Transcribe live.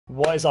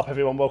What is up,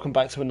 everyone? Welcome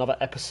back to another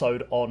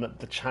episode on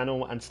the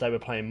channel, and today we're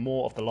playing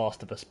more of The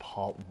Last of Us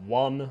Part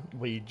 1.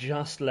 We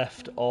just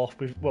left off,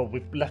 we've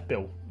left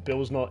Bill.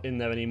 Bill's not in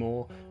there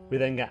anymore. We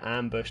then get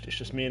ambushed. It's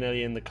just me and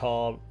Ellie in the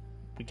car.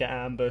 We get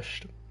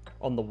ambushed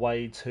on the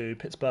way to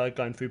Pittsburgh,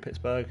 going through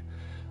Pittsburgh.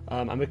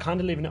 And we're kind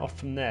of leaving it off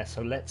from there,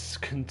 so let's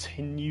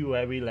continue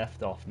where we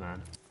left off,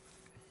 man.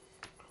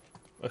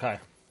 Okay.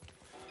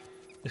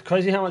 It's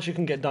crazy how much you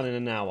can get done in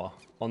an hour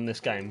on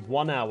this game.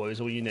 1 hour is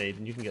all you need,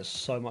 and you can get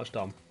so much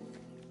done.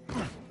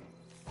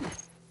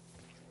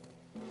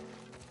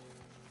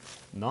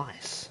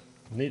 Nice.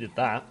 Needed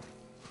that.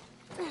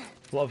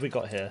 What have we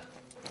got here?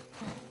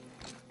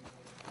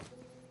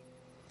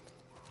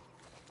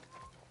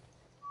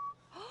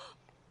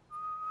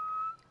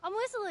 I'm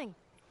whistling.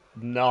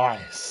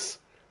 Nice.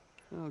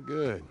 Oh,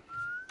 good.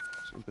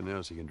 Something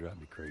else you can drive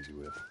me crazy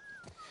with.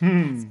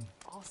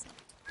 Awesome.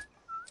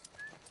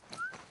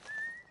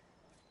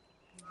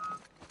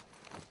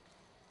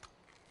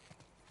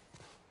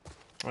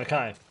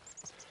 Okay.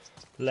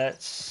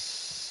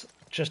 Let's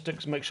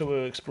just make sure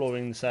we're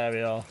exploring this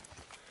area.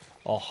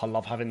 Oh, I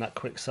love having that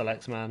quick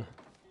select, man.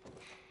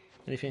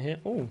 Anything here?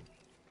 Oh.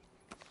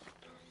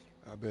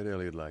 I bet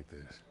Elliot like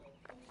this.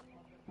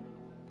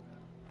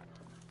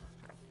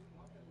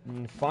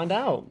 Find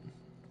out.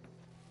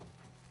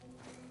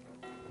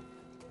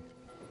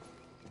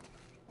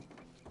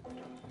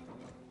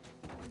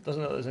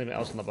 Doesn't look like there's anything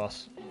else on the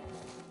bus.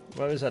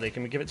 Where is Eddie?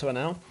 Can we give it to her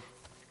now?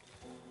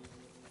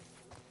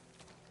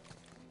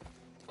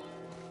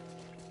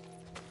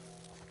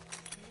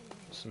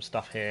 Some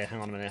stuff here.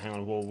 Hang on a minute. Hang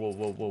on.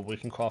 Whoa. We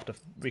can craft a...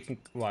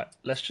 Right.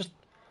 Let's just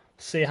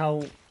see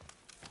how...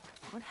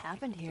 What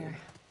happened here?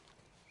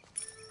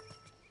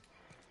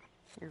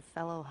 Your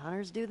fellow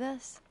hunters do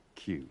this?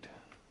 Cute.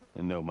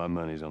 And no, my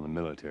money's on the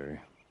military.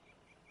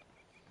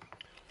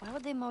 Why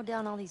would they mow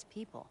down all these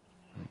people?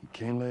 You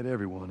can't let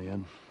everyone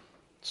in.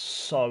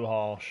 So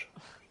harsh.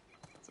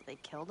 So they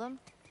killed them?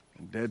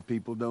 And dead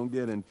people don't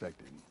get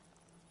infected.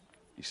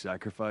 You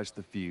sacrifice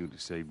the few to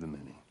save the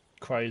many.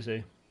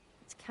 Crazy.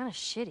 It's kind of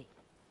shitty.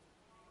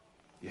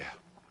 Yeah.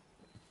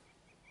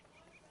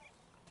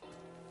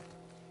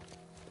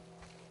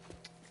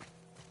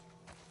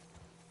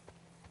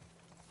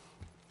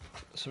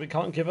 So we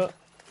can't give her...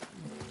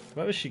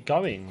 Where is she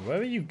going? Where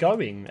are you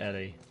going,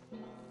 Ellie?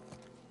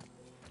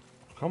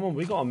 Come on,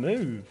 we gotta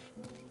move.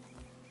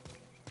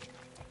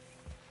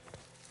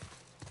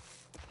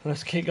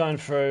 Let's keep going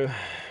through.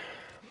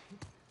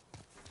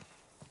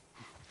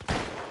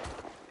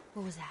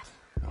 What was that?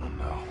 Oh,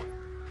 no.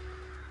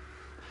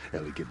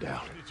 Ellie, get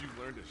down. When did you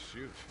learn to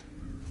shoot?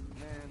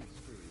 Man,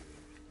 screw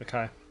you.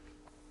 Okay.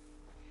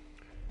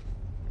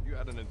 You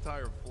had an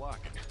entire flock.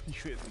 You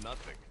hit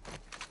nothing.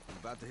 I'm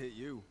about to hit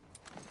you.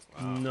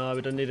 Wow. No,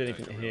 we don't need Yeah,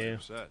 anything you're really here.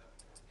 upset.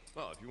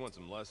 Well, if you want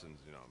some lessons,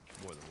 you know,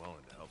 I'm more than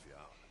willing to help you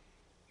out.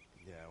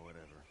 Yeah,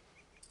 whatever.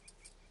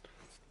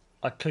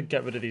 I could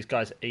get rid of these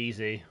guys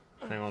easy.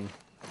 Hang on.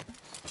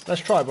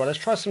 Let's try, bro. Let's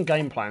try some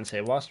game plans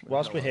here. Whilst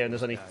we're here, and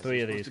there's only 3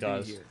 of these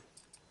guys. Yeah,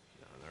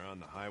 they're on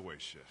the highway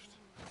shift.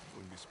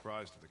 Wouldn't be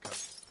surprised if the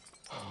cops...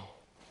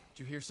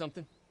 Did you hear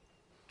something?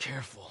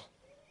 Careful.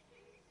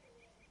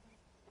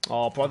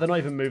 Oh, bro, they're not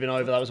even moving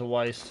over. That was a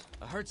waste.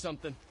 I heard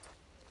something.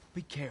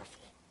 Be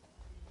careful.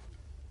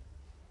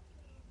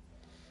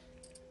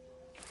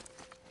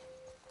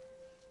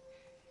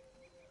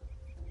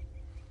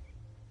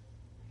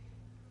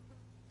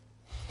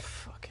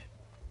 Fuck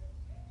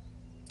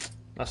it.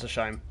 That's a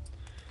shame.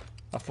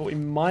 I thought we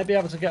might be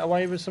able to get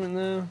away with something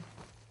there.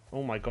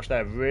 Oh my gosh,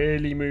 they're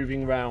really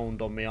moving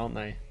round on me, aren't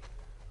they?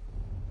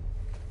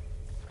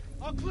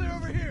 I'll clear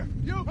over here.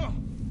 You.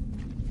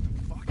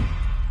 Fuck.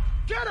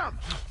 Get him.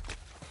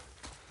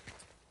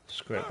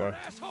 Screw it, bro.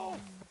 Asshole.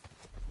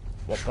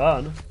 What,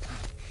 burn?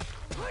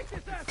 Like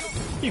this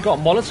asshole. You got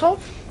a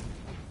Molotov?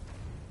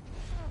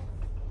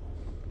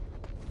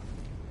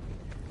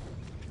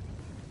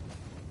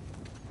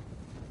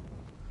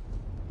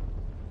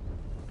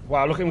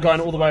 Wow, look at him going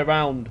all the way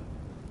around.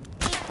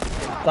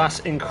 That's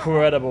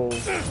incredible.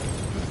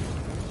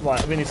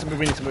 Right, we need to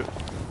move.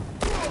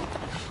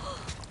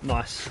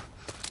 Nice.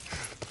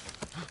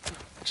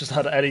 Just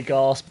had Ellie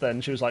gasp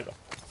then. She was like,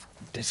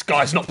 this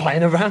guy's not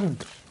playing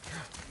around.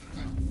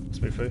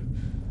 Let's move through.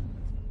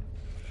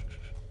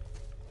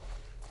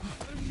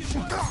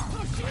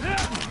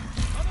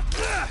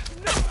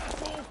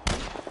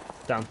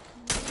 Down.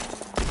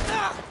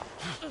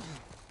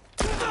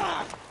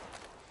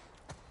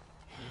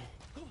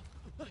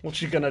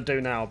 What you gonna do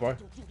now, bro?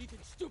 Don't do anything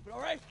stupid, all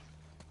right?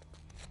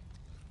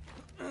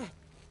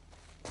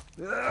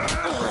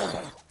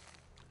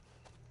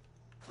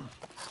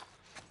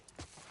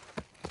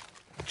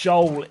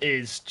 Joel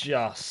is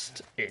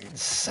just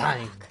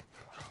insane.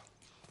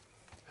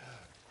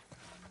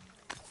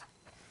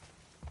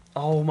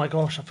 Oh my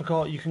gosh, I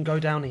forgot you can go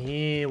down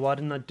here. Why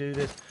didn't I do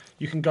this?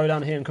 You can go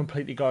down here and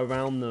completely go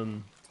around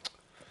them.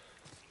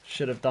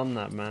 Should have done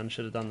that, man.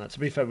 Should have done that. To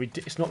be fair,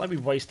 it's not like we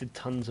wasted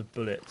tons of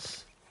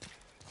bullets.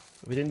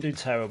 We didn't do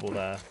terrible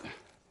there.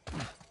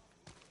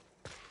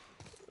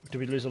 Did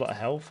we lose a lot of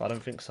health? I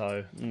don't think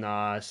so.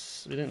 Nah,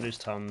 we didn't lose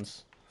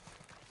tons.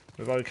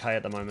 We're okay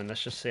at the moment.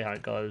 Let's just see how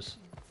it goes.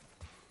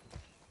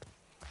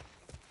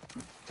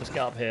 Let's get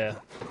up here.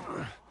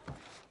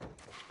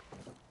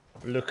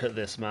 Look at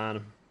this,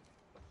 man.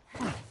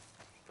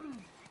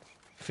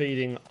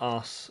 Feeding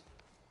us.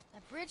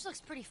 That bridge looks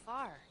pretty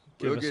far.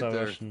 Give We'll us get our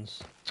there.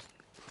 rations.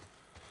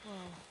 Whoa.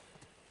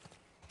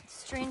 It's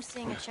strange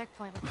seeing a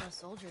checkpoint with no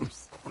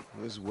soldiers.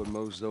 This is what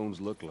most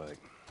zones look like.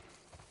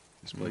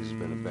 This place has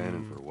been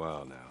abandoned for a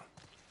while now.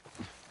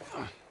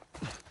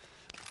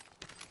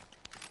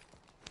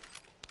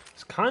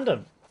 It's kind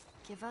of...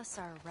 Give us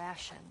our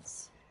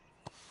rations.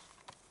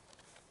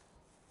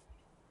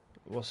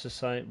 What's this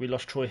say? We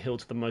lost Troy Hill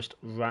to the most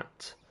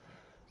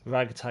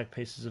ragtag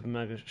pieces of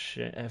maggot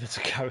shit ever to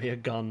carry a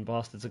gun.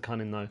 Bastards are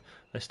cunning though.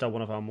 They stole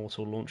one of our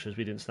mortal launchers.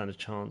 We didn't stand a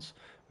chance.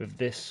 With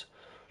this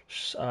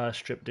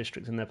strip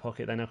district in their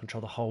pocket, they now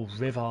control the whole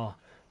river.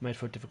 Made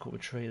for a difficult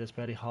retreat. There's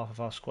barely half of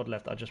our squad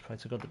left. I just pray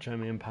to God that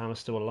Germany and Pam are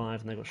still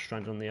alive and they got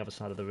stranded on the other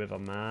side of the river.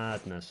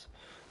 Madness.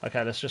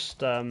 Okay, let's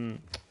just Why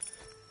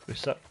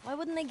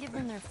wouldn't they give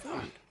them their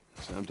food?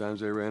 Sometimes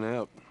they ran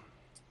out.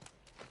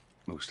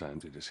 Most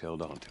times they just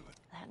held on to it.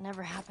 That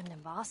never happened in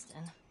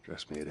Boston.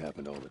 Trust me, it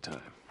happened all the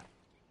time.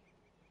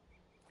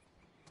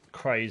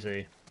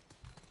 crazy.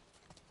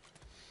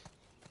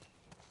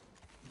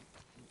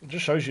 It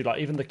just shows you, like,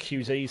 even the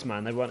QZs,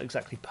 man, they weren't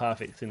exactly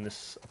perfect in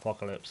this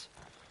apocalypse.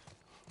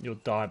 You'll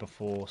die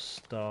before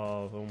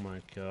starve. Oh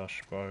my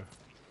gosh, bro.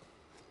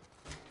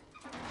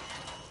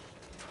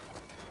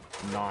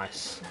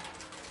 Nice.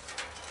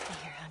 I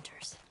hear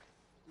hunters.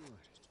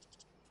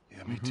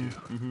 Yeah, me too.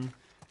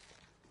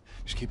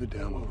 Just keep it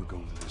down while we're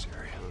going through this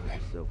area. Okay?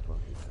 So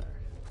fucking tired.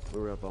 We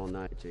were up all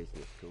night chasing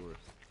this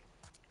tourist.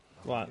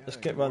 Right, let's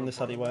get round this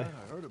alleyway.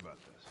 I heard about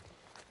this.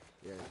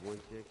 Yeah, there's one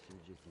chick, she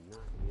was just not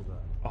give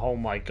up. Oh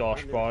my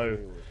gosh, bro.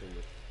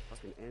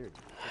 Fucking energy.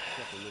 Just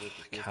a couple minutes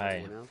to sniff Okay,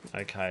 everyone else.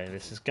 okay,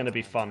 this is gonna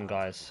be fun,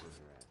 guys.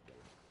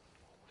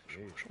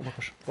 Oh my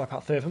gosh, wipe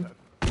out 3 of them.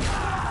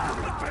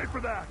 Pay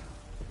for that!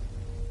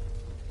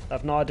 They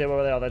have no idea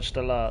where they are, they're just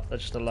alert. They're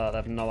just alert, they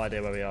have no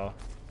idea where we are.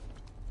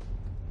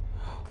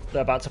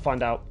 They're about to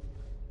find out.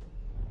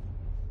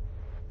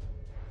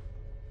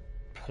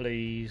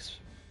 Please.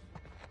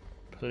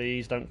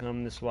 Please don't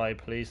come this way,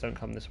 please don't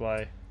come this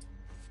way.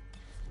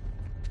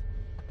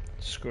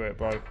 Screw it,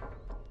 bro.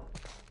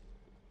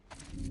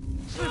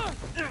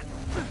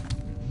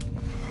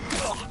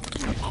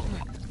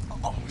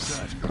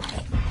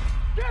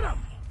 Get him!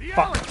 The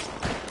Fuck.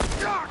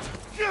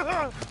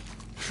 alley!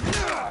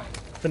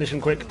 Finish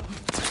him quick.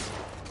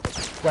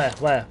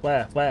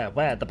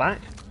 Where? The back?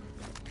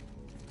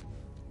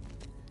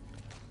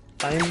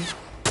 Aim.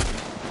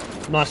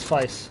 Nice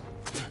face.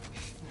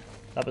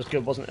 That was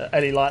good, wasn't it?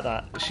 Ellie liked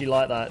that. She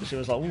liked that. She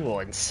was like, ooh,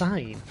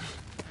 insane.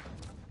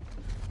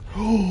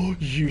 Oh,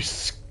 you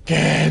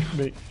scared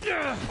me. You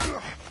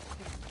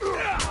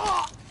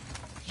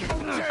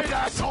dead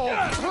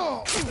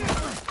asshole!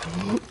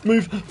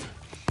 Move.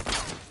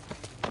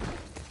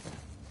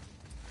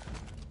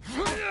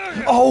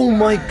 Oh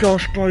my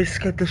gosh, bro, he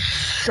scared the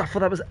shit. I thought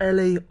that was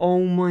Ellie.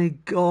 Oh my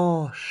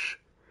gosh.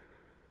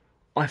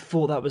 I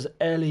thought that was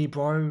Ellie,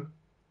 bro.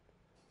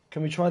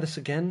 Can we try this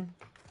again?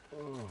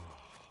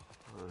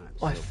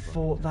 I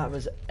thought that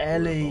was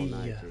Ellie. All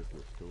night chasing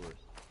this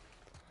tourist.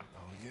 Oh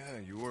yeah,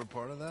 you were a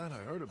part of that? I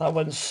heard That about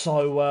went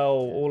so well.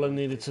 All I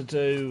needed to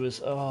do was...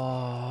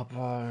 Oh,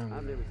 bro.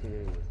 I've never seen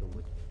anyone with so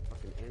much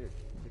fucking energy.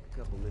 Take a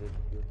couple minutes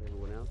to sniff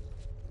everyone else.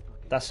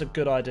 That's a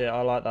good idea.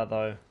 I like that,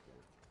 though.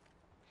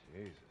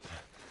 Jesus.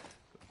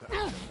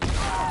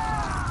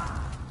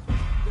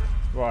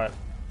 Right.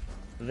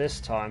 This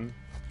time...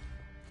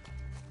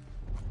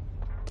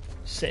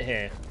 Sit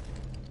here.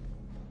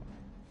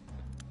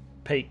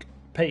 Peek.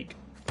 Peek.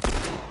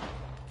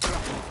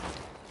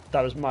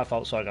 That was my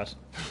fault, sorry guys.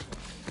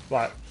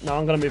 Right, now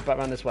I'm going to move back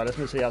around this way. Let's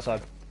move to the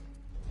outside.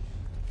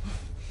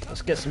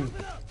 Let's get some...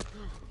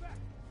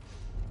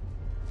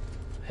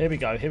 Here we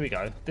go, here we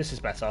go. This is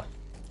better.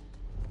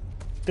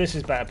 This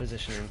is better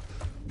positioning.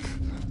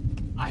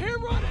 I hear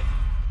running!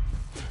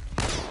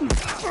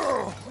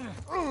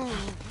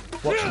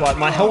 Watch, right,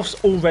 my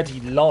health's already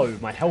low.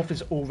 My health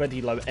is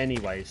already low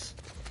anyways.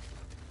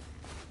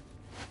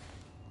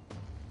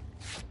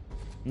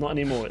 Not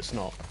anymore, it's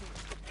not.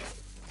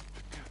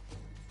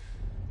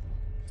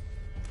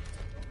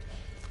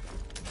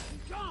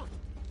 John!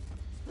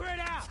 Spread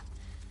out!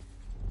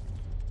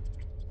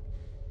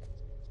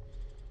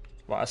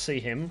 Right, I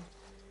see him.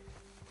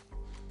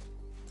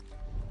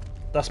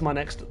 That's my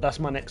next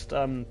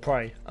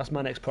prey. That's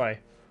my next prey.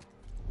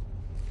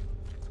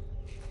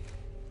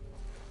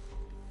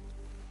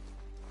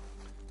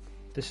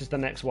 This is the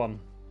next one.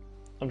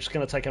 I'm just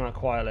gonna take him out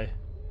quietly.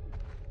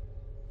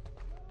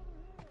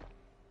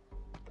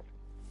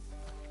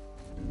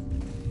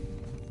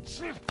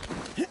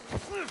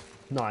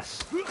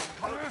 Nice.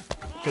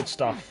 Good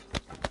stuff.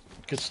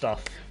 Good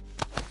stuff.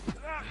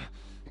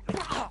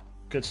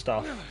 Good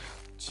stuff.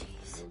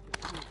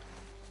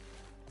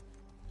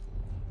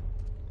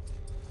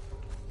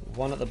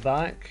 One at the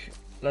back.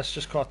 let's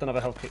just craft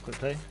another health kit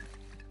quickly.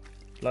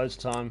 Loads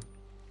of time.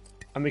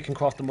 And we can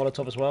craft the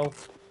Molotov as well.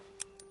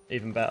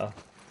 Even better.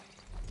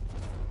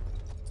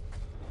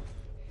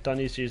 Don't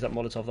need to use that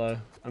Molotov though.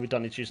 And we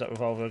don't need to use that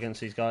revolver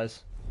against these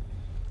guys.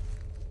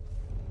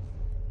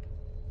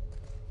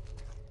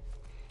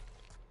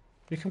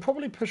 We can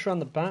probably push around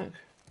the back.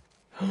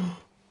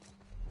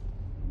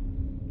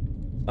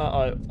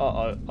 Uh-oh,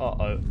 uh-oh,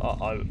 uh-oh,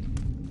 uh-oh.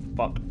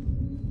 Fuck.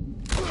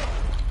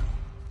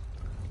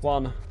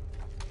 One.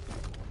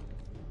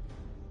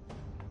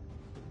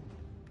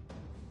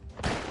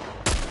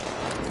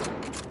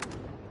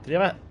 Did he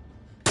have it?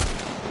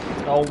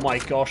 Oh my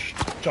gosh.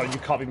 Joe, you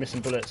can't be missing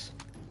bullets.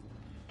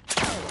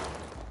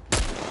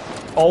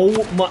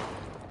 Oh my...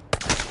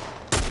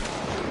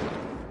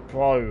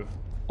 Bro,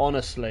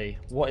 honestly,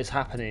 what is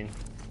happening?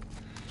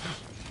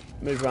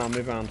 Move around,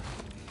 move around.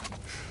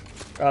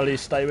 Ali,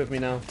 stay with me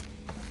now.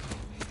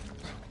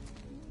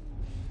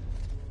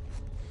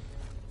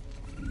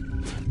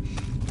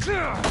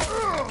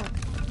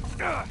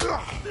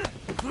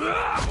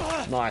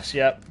 Nice,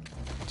 yep.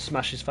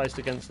 Smash his face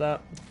against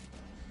that.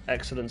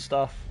 Excellent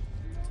stuff.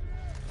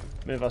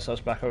 Move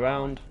ourselves back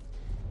around.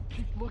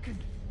 Keep looking.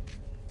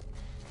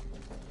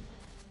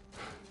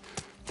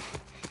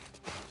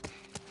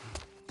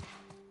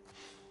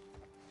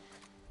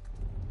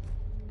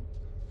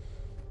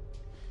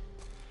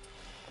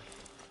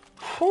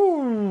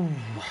 Whew.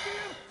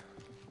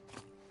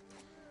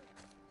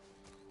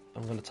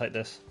 I'm going to take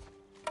this.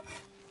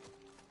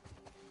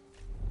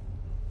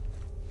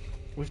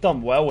 We've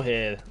done well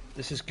here.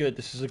 This is good.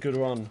 This is a good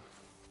run.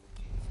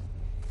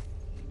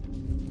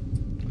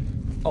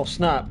 Oh,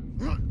 snap.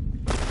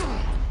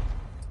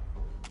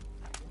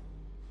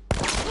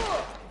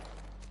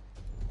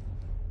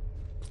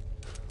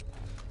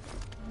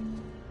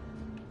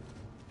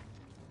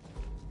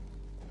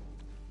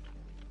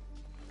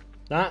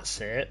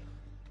 That's it.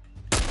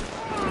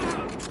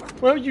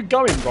 Where are you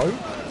going, bro?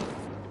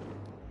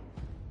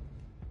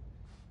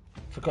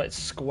 Forgot it's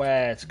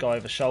square to go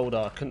over shoulder.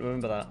 I couldn't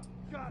remember that.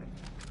 Got it.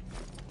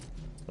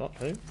 What?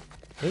 Who?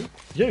 Who?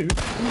 You?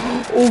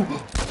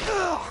 Oh!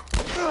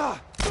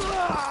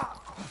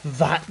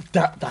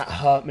 That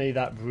hurt me.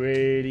 That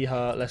really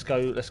hurt. Let's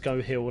go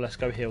heal. Let's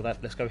go heal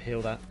that. Let's go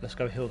heal that. Let's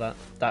go heal that.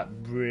 That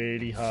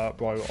really hurt,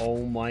 bro.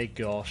 Oh my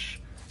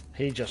gosh.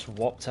 He just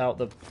whopped out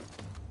the...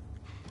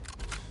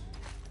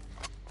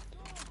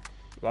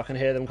 I can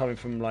hear them coming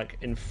from like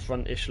in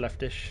front-ish,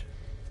 left-ish.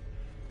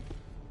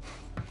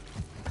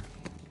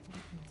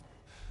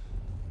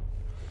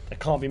 There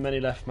can't be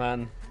many left,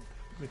 man.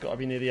 We've got to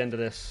be near the end of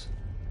this.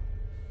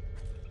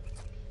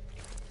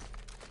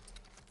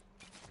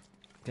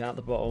 Get out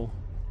the bottle.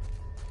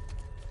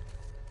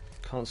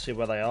 Can't see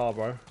where they are,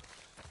 bro.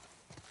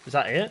 Is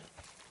that it?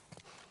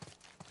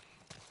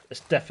 It's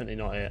definitely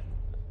not it.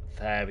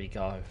 There we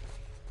go.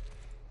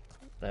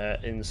 They're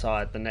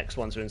inside. The next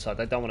ones are inside.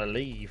 They don't want to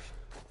leave.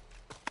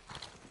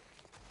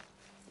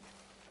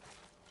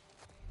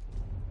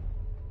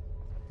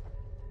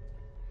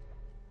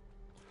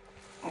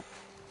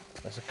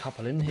 There's a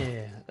couple in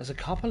here. There's a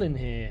couple in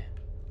here.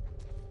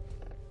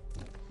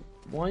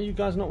 Why do you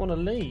guys not want to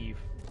leave?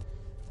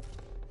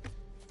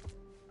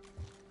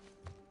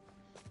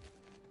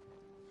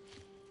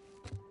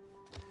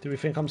 Do we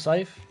think I'm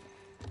safe?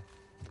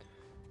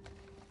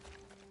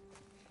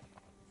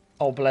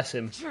 Oh, bless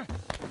him.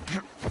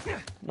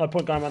 No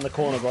point going around the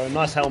corner, bro.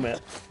 Nice helmet.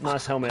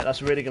 Nice helmet.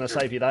 That's really going to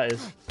save you, that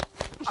is.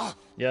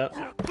 Yeah.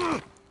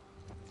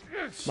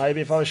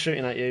 Maybe if I was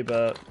shooting at you,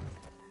 but...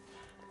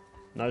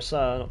 No,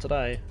 sir. Not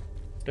today.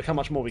 Look how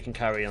much more we can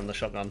carry on the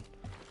shotgun.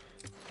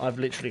 I've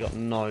literally got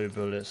no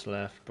bullets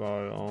left,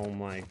 bro. Oh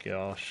my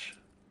gosh.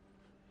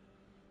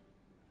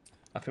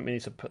 I think we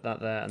need to put that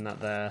there and that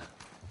there.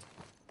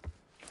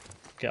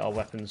 Get our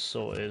weapons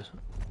sorted.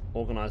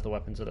 Organise the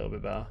weapons a little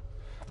bit better.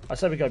 I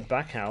say we go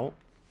back out.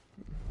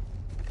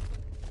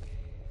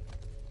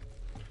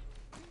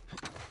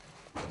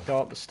 Go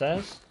up the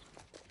stairs.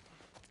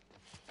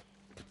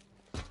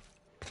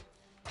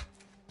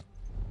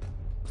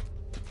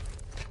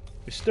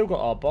 We've still got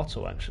our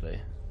bottle, actually.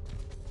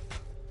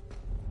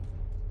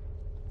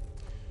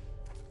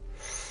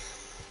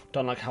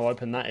 Don't like how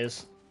open that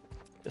is.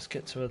 Let's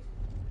get to a...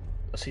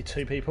 I see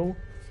two people.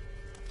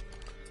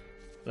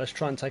 Let's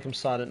try and take them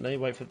silently.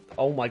 Wait for...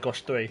 Oh my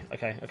gosh, three.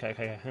 Okay.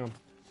 Hang on.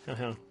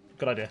 Hang on.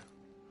 Good idea.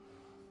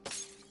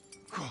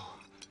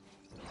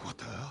 What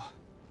the hell?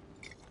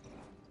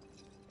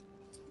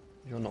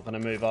 You're not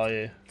going to move, are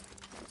you?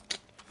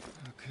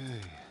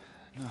 Okay,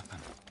 nothing.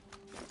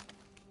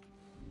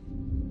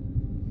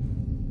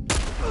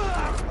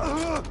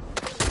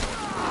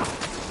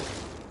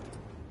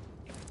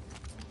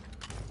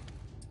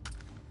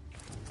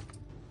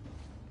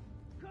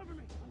 Cover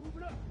me. I'm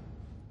moving up.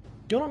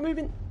 You're not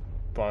moving?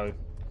 Bro.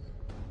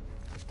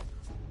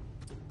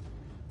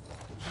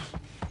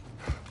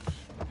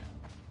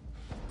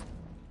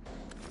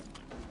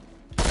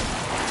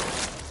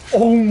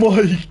 Oh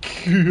my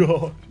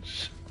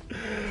gosh.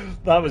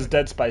 That was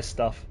Dead Space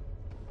stuff.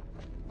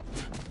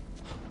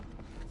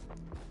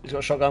 He's got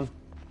a shotgun.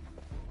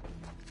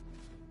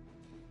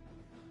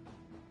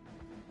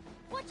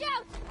 Watch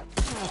out!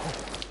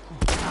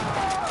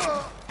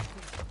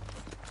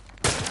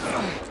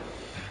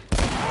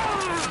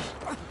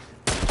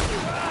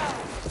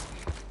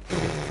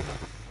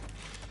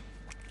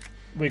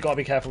 We gotta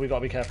be careful, we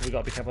gotta be careful, we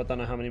gotta be careful. I don't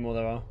know how many more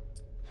there are.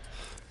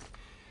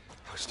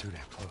 I was too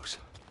damn close.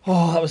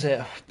 Oh, that was it.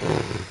 Back to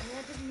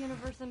the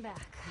universe and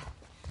back.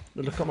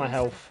 Look at my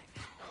health.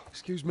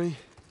 Excuse me?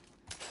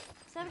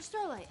 Savage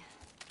Starlight.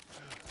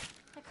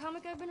 That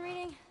comic I've been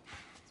reading?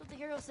 That's what the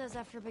hero says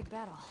after a big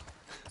battle.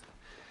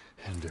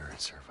 Endure and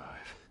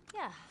survive.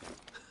 Yeah.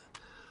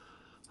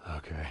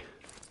 Okay.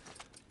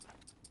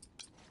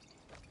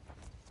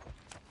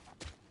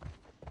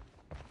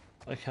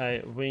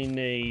 Okay, we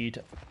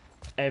need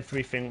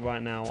everything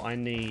right now. I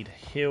need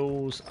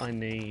heals, I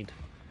need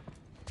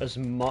as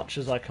much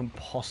as I can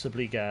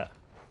possibly get.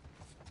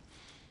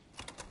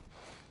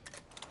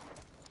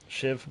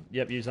 Shiv,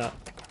 yep, use that.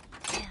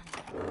 Man.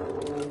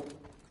 Look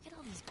at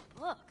all these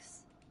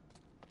books.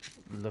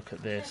 Look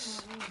at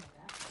this.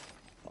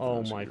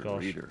 Oh my You're a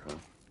gosh. reader, huh?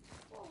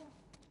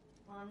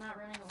 Well, I'm not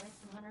running away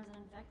from hunters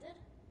and infected.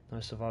 No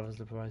survivors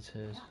liberated.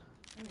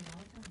 I mean,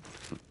 all the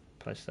time.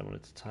 Place they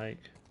wanted to take.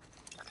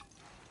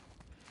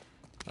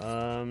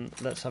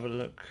 Let's have a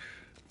look.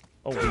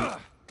 Oh,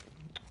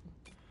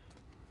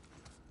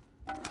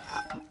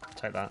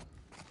 take that.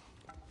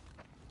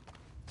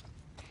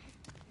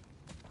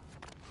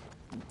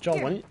 John,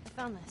 Here, why don't you... I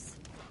found this.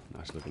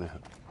 Nice looking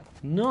out.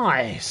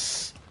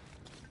 Nice!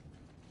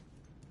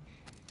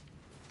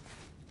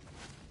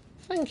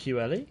 Thank you,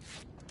 Ellie.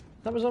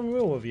 That was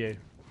unreal of you.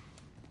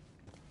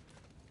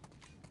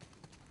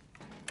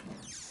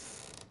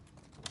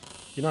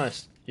 You know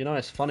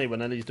it's funny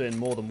when Ellie's doing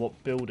more than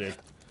what Bill did.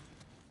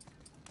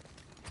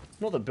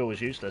 Not that Bill was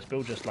useless,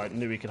 Bill just like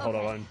knew he could hold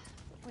her own.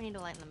 We need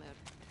to lighten the mood.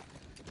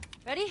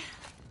 Ready?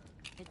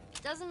 It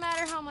doesn't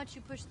matter how much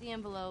you push the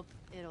envelope,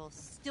 it'll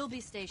still be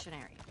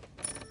stationary.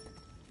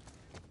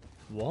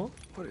 What?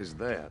 What is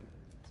that?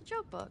 It's a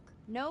joke book.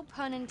 No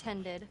pun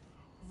intended.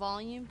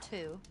 Volume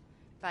 2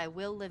 by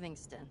Will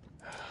Livingston.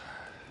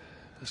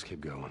 Let's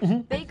keep going.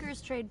 Mm-hmm.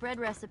 Bakers trade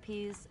bread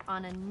recipes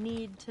on a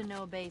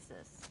need-to-know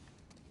basis.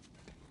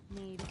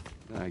 Need.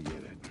 I get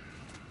it.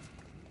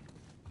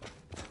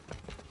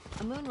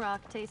 A moon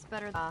rock tastes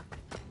better than rock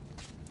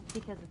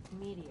because it's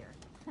meteor.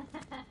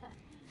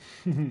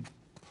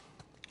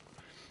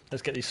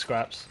 Let's get these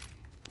scraps.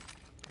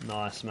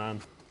 Nice, man.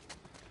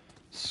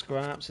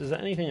 Scraps. Is there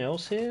anything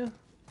else here?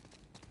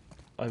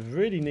 I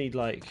really need,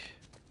 like,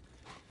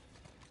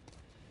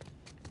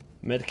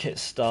 medkit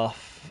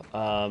stuff,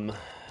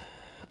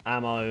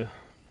 ammo.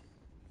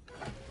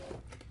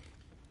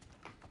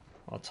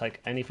 I'll take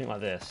anything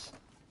like this.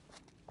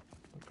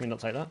 Can we not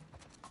take that?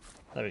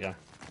 There we go.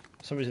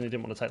 For some reason he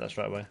didn't want to take that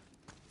straight away.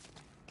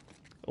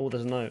 Oh,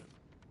 there's a note.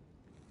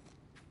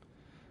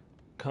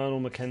 Colonel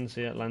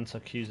Mackenzie, Atlanta,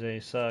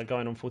 QZ. Sir,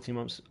 going on 14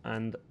 months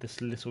and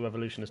this little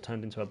revolution has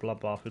turned into a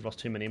bloodbath. We've lost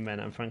too many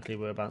men and frankly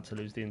we're about to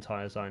lose the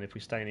entire zone. If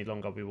we stay any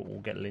longer we will all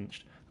get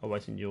lynched.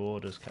 Awaiting your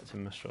orders,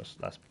 Captain Mestros.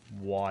 That's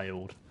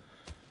wild.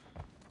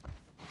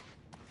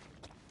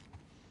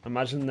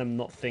 Imagine them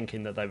not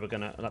thinking that they were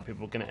gonna, that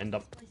people were gonna end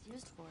up... What it's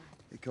used for?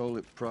 They call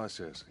it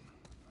processing.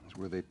 It's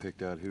where they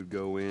picked out who'd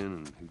go in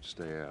and who'd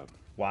stay out.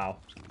 Wow.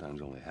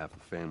 Sometimes only half a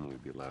family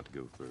would be allowed to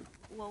go through.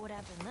 What would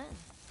happen then?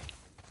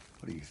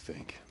 What do you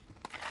think?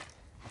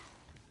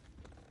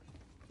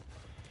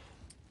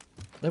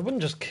 They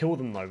wouldn't just kill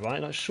them though,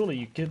 right? Like, surely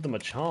you give them a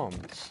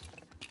chance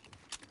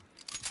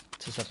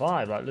to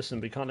survive. Like, listen,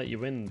 we can't let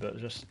you in, but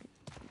just,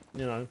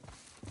 you know,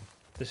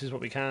 this is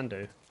what we can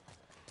do.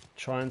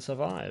 Try and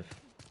survive.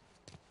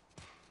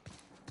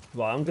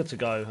 Right, I'm good to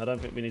go. I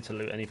don't think we need to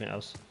loot anything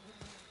else.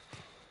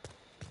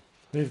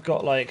 We've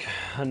got, like,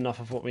 enough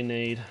of what we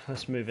need.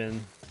 Let's move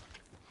in.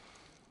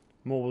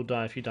 More will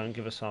die if you don't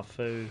give us our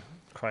food.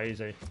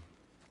 Crazy.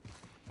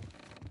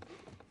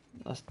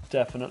 That's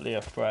definitely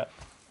a threat.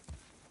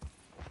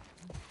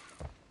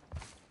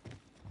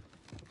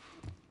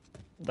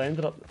 They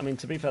ended up, I mean,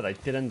 to be fair, they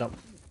did end up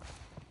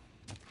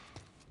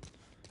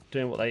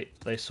doing what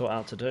they sought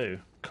out to do,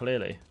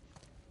 clearly.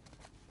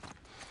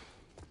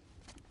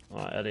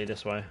 Alright, Eddie,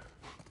 this way.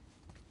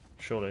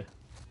 Surely.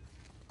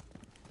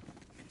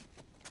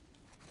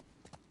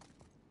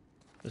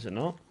 Is it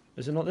not?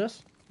 Is it not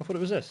this? I thought it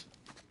was this.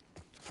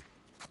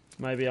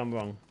 Maybe I'm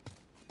wrong.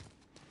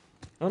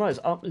 Oh no, it's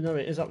up. No,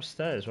 it is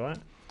upstairs, right?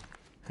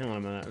 Hang on a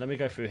minute. Let me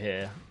go through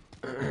here.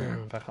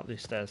 Back up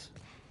these stairs.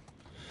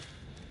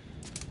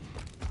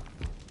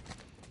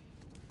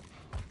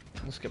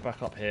 Let's get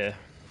back up here.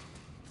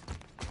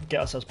 Get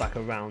ourselves back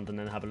around and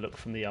then have a look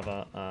from the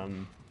other...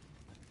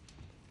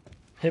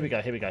 Here we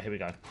go, here we go, here we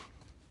go.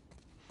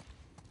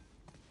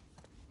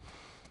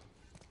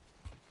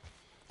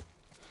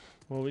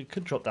 Well, we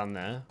could drop down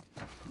there.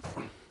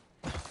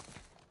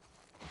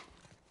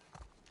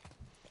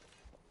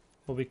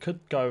 Well, we could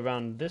go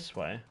around this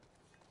way.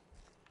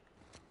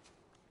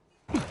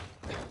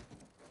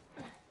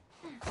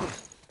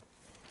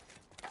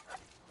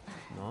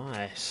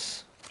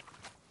 Nice.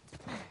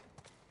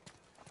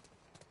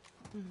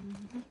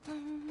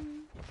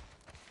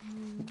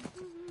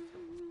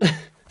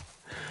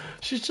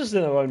 She's just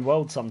in her own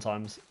world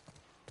sometimes.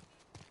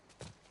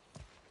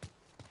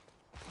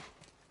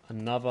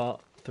 Another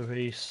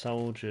 3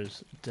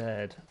 soldiers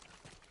dead.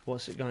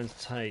 What's it going to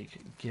take?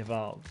 Give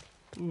up.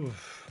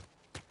 Oof.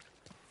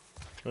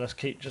 Well, let's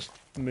keep just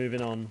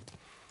moving on.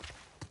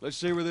 Let's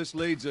see where this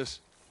leads us.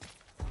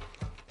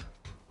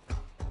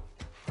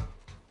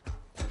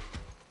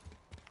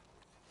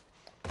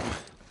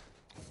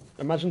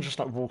 Imagine just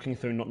like walking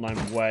through not knowing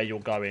where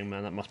you're going,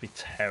 man. That must be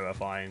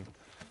terrifying.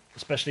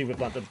 Especially with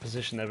like the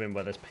position they're in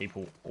where there's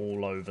people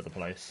all over the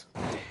place.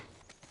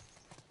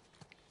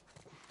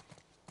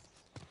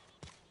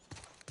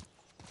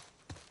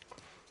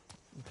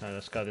 Okay,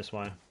 let's go this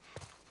way.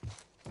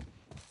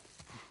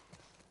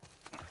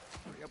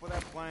 Hurry up with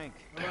that plank.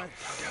 All right.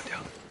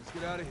 Down. Let's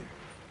get out of here.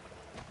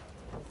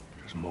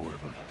 There's more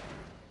of them.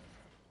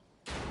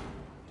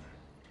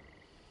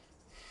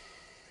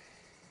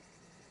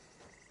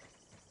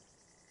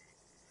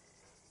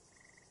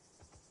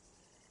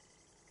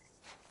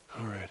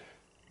 All right.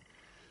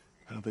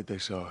 I don't think they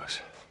saw us.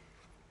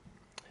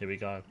 Here we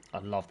go. I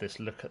love this.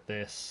 Look at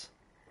this.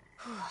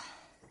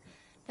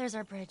 There's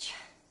our bridge.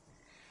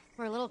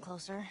 We're a little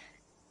closer.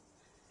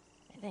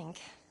 I think.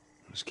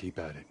 Let's keep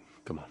at it.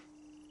 Come on.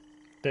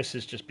 This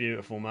is just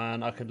beautiful,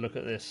 man. I could look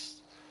at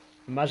this.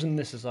 Imagine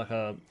this is like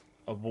a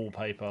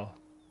wallpaper.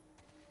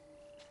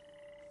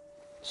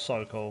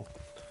 So cool.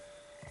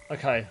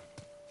 Okay.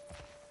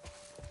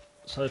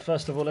 So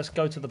first of all, let's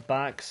go to the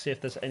back, see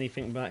if there's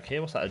anything back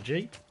here. What's that, a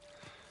Jeep?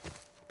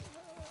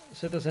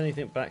 See if there's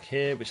anything back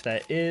here, which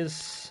there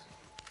is.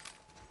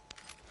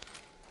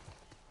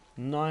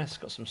 Nice,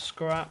 got some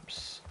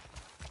scraps.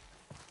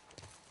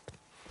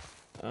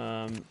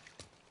 That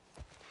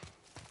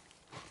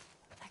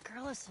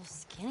girl is so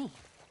skinny.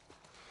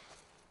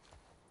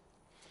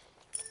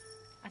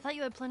 I thought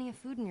you had plenty of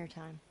food in your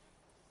time.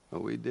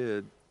 Well, we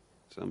did.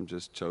 Some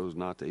just chose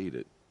not to eat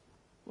it.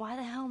 Why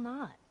the hell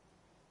not?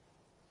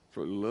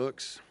 For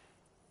looks.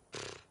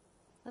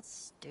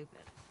 That's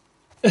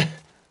stupid.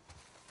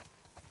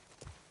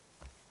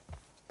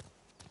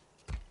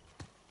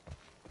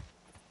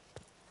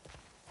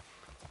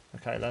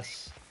 Okay,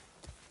 let's...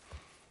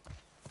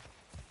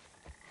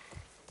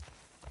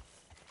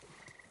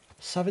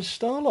 Savage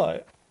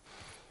Starlight.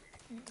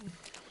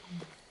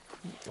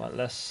 Right,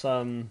 let's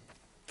I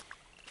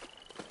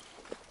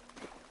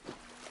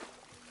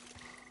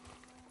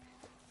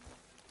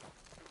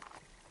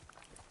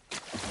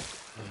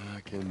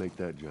can't make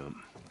that jump.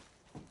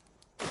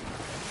 Get me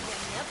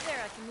up there,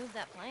 I can move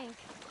that plank.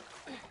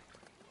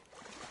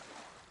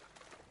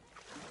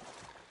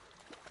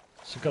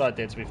 It's a good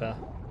idea, to be fair.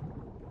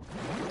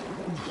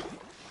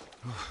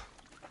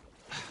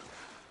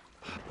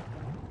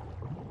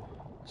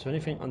 Is there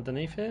anything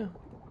underneath here?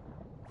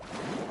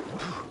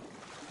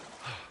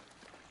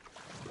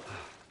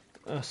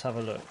 Let's have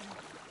a look.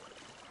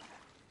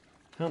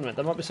 Hang on a minute,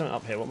 there might be something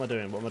up here. What am I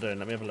doing? What am I doing?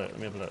 Let me have a look. Let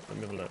me have a look. Let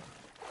me have a look.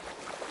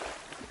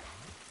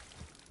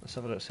 Let's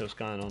have a look, see what's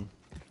going on.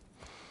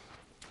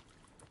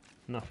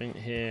 Nothing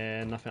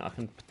here. Nothing I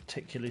can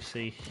particularly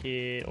see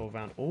here or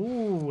around.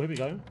 Oh, here we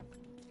go.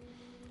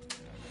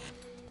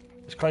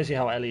 It's crazy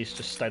how Ellie's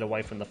just stayed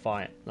away from the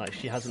fight. Like,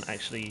 she hasn't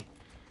actually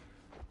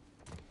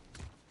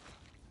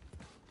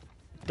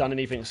done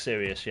anything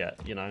serious yet,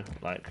 you know?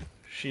 Like,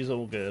 she's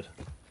all good.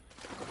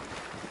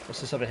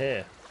 What's this over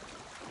here?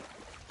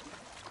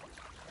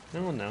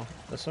 Hang on now.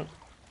 There's some...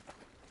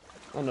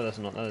 Oh, no, there's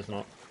not. No, there's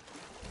not.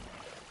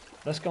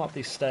 Let's go up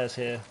these stairs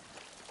here.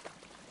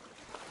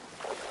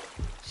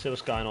 See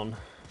what's going on.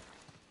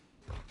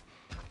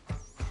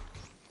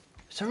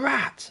 It's a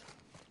rat!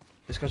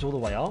 This goes all the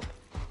way up?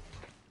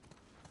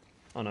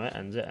 Oh no, it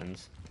ends, it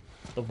ends.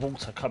 The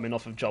water coming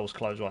off of Joel's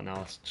clothes right now,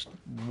 that's just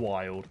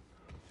wild.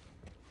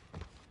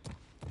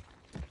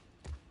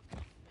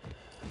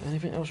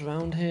 Anything else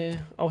around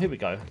here? Oh, here we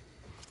go.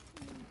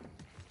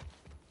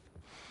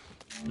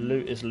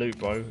 Loot is loot,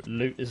 bro.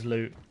 Loot is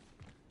loot.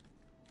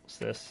 What's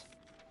this?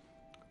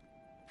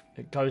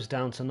 It goes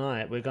down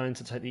tonight. We're going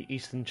to take the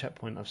eastern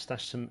checkpoint. I've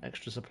stashed some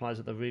extra supplies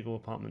at the Regal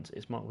Apartments.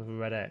 It's marked with a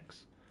red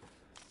X.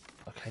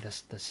 Okay,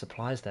 there's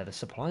supplies there. There's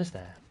supplies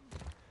there.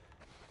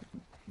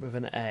 With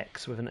an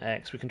X, with an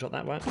X. We can drop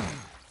that, right?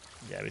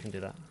 Yeah, we can do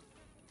that.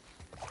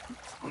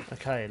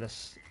 Okay,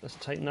 let's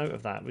take note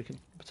of that. We can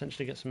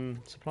potentially get some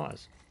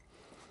supplies.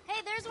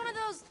 Hey, there's one of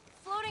those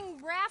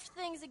floating raft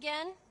things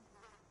again.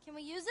 Can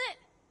we use it?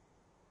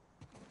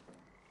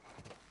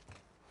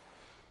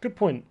 Good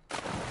point.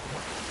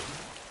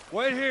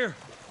 Wait here.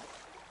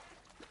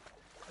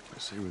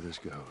 Let's see where this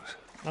goes.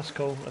 That's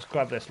cool. Let's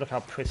grab this. Look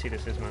how pretty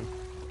this is, man.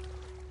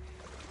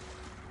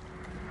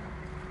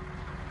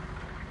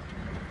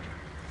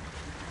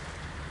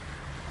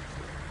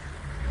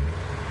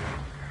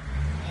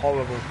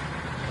 Horrible.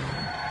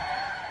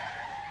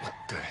 What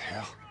the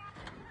hell?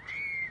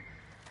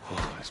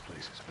 Oh, this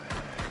place is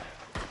bad.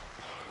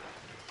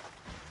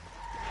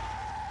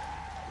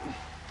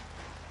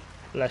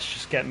 Let's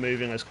just get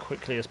moving as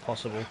quickly as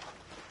possible.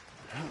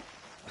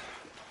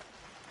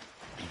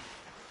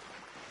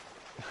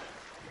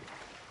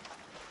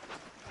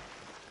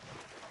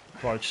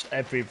 Bro, just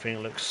everything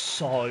looks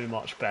so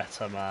much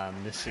better, man.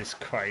 This is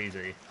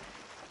crazy.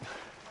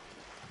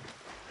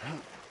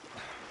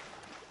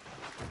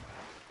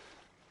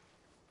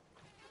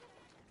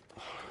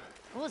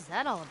 What was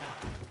that all about?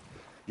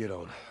 Get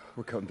on.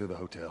 We're cutting through the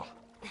hotel.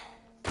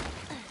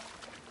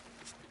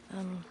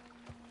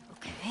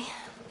 Okay.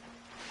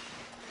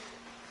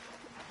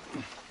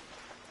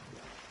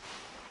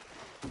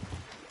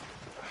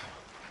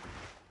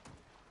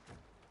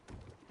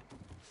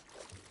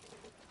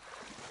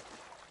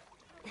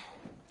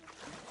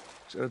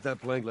 Set up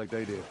that plank like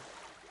they did.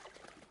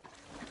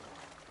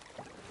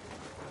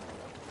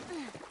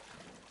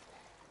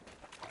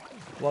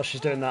 While she's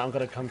doing that, I'm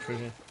gonna come through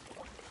here.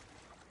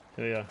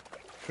 Here we go.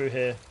 Through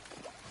here.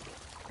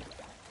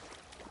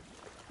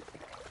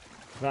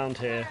 Round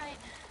here. Alright.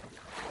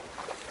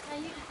 Now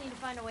you just need to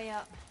find a way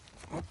up.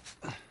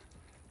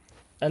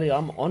 Ellie,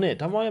 I'm on it.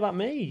 Don't worry about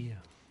me.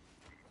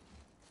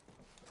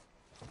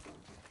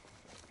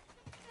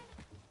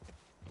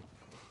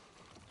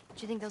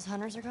 Do you think those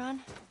hunters are gone?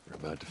 We're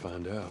about to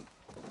find out.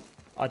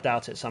 I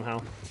doubt it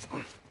somehow.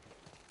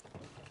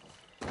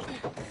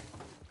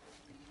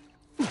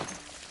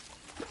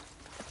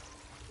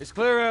 It's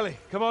clear, Ellie.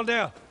 Come on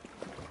down.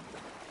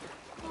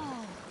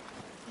 Oh,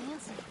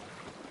 fancy.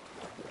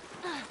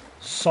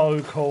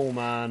 So cool,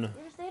 man. You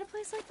ever stay at a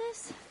place like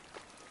this?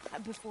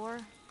 Before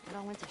it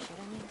all went to shit,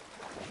 I mean.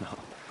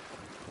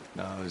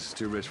 No, this is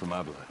too rich for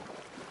my blood.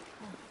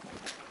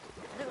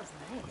 But it was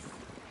nice.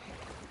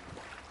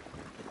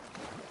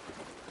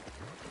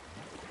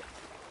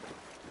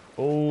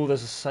 Oh,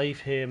 there's a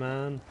safe here,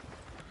 man.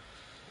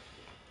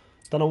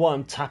 Don't know why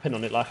I'm tapping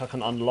on it like I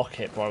can unlock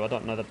it, bro. I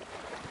don't know the...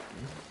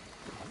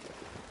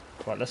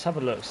 Right, let's have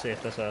a look, see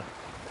if there's a...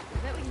 I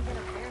bet we can get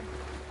up there.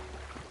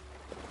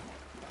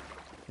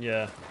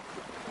 Yeah.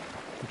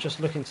 I'm just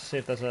looking to see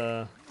if there's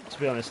a... To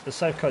be honest, the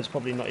safe code's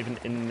probably not even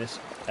in this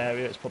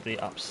area. It's probably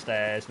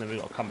upstairs, and then we've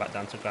got to come back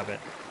down to grab it.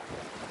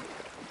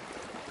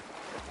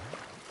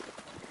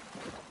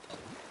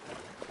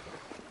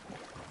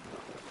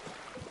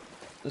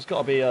 There's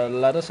got to be a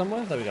ladder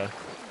somewhere. There we go.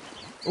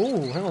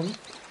 Ooh, hang on.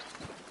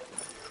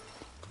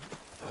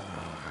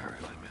 I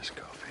really miss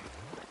coffee.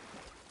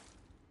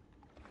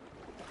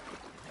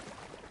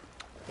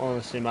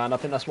 Honestly, man, I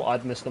think that's what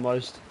I'd miss the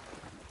most.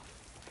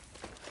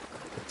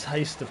 The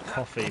taste of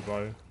coffee,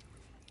 bro.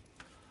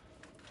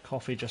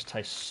 Coffee just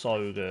tastes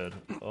so good.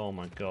 Oh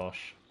my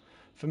gosh.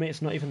 For me,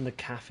 it's not even the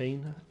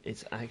caffeine.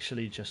 It's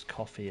actually just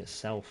coffee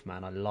itself,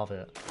 man. I love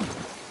it.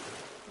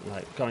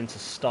 Like, going to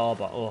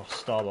Starbucks. Oh,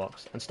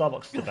 Starbucks. And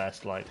Starbucks is the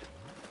best. Like,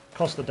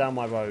 Costa down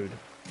my road.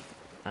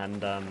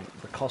 And the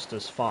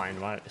Costa's fine,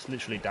 right? It's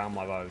literally down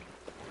my road.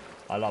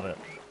 I love it.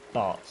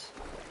 But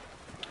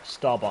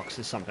Starbucks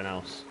is something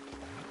else.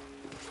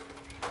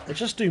 They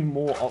just do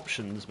more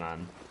options,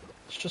 man.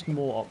 It's just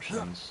more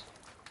options.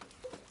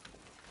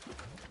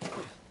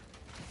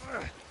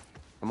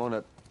 I'm on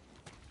it.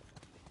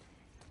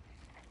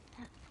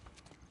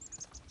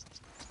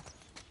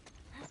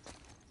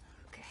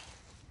 Okay.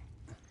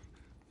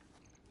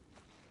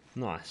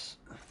 Nice.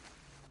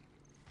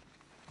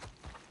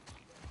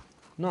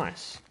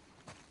 Nice.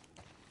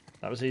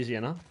 That was easy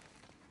enough.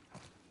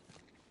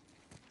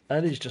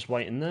 Ellie's just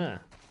waiting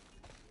there.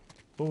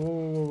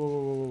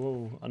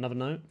 Ooh, another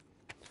note.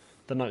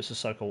 The notes are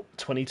so cool.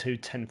 22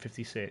 10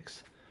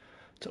 56.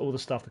 To all the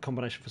staff, the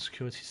combination for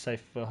security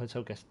safe for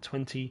hotel guests.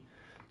 22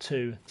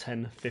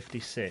 10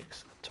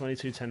 56.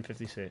 22 10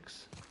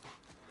 56.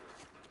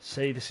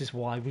 See, this is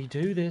why we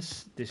do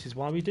this. This is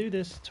why we do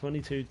this.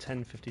 22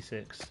 10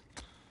 56.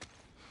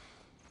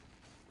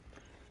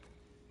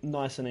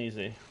 Nice and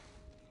easy.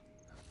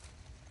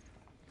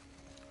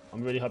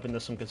 I'm really hoping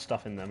there's some good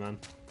stuff in there, man.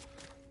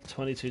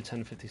 22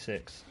 10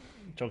 56.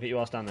 John, get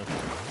your ass down there.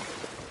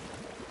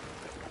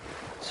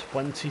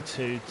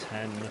 22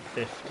 10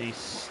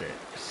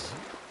 56.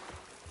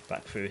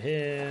 Back through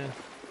here.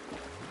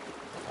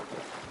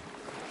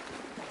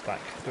 Back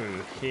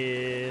through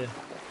here.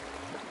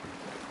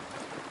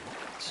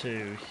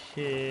 To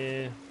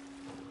here.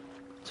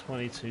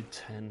 22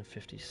 10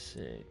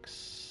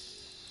 56.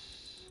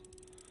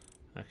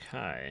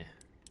 Okay.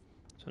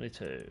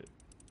 22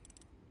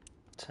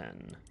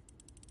 10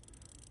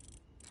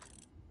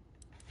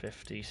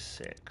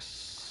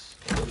 56.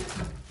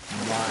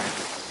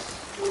 Nice.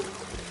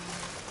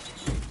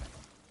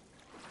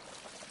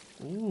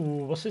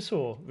 Ooh, what's this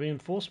for?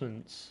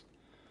 Reinforcements.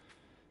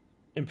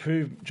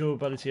 Improved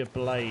durability of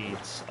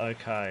blades.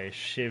 Okay,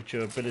 shiv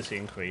durability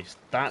increased.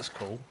 That's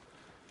cool.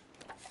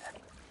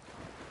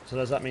 So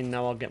does that mean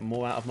now I'll get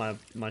more out of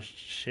my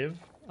shiv,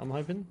 I'm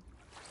hoping?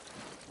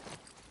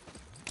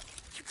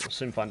 We'll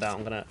soon find out.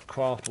 I'm going to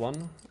craft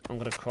one. I'm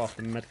going to craft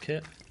a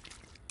medkit.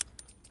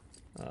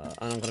 And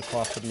I'm going to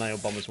craft a nail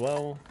bomb as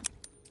well.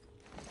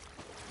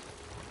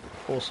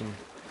 Awesome.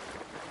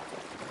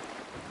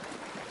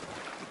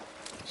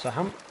 So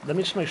let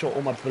me just make sure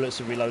all my bullets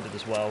are reloaded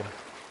as well.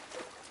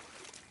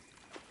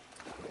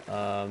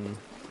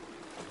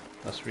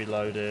 That's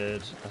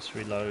reloaded. That's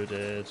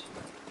reloaded.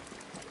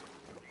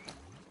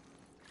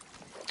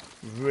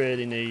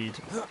 Really need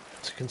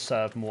to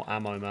conserve more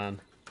ammo, man.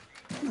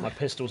 My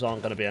pistols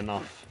aren't going to be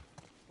enough.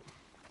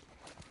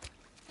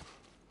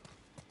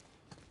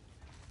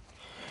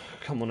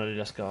 Come on, Eddie,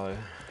 let's go.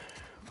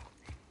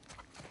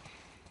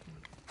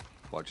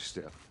 Watch your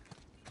step.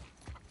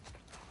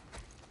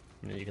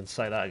 Yeah, you can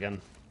say that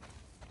again.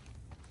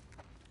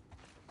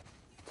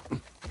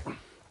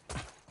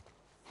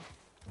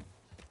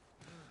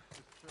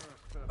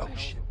 Oh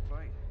shit.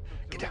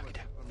 Get down, get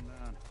down.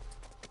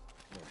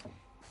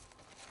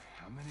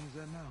 How many is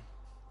that now?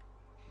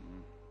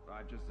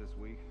 5 just this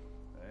week.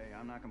 Hey,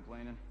 I'm not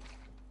complaining.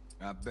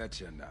 I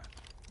bet you're not.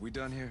 We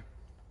done here?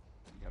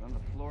 Got on the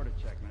floor to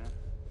check, man.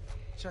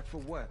 Check for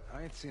what?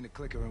 I ain't seen a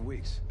clicker in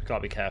weeks. We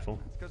gotta be careful.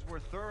 It's because we're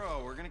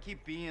thorough. We're gonna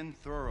keep being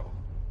thorough.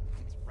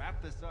 Let's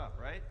wrap this up,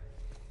 right?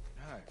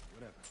 Alright,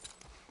 whatever.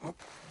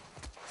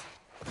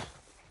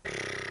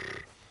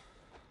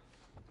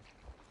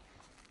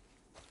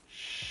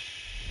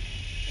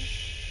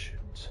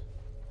 Shoot.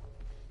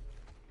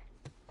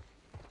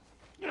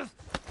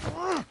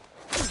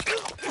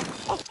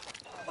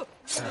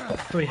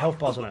 3 health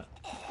bars on it.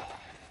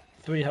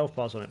 3 health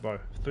bars on it, bro.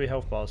 3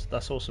 health bars.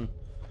 That's awesome.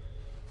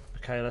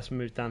 Okay, let's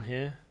move down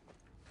here.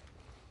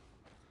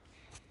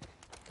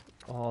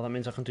 Oh, that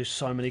means I can do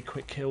so many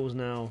quick kills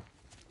now.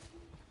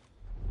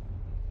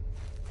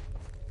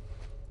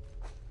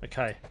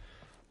 Okay,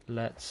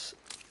 let's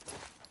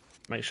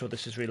make sure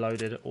this is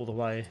reloaded all the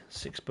way.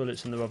 6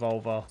 bullets in the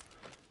revolver.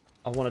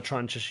 I want to try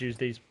and just use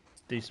these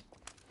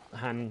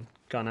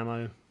handgun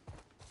ammo.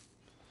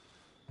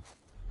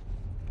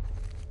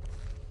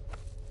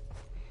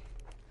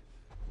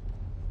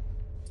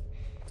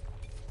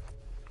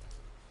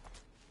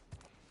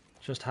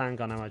 Just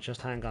handgun ammo, just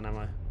handgun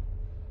ammo.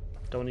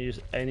 Don't want to use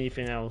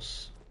anything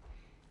else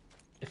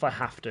if I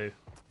have to.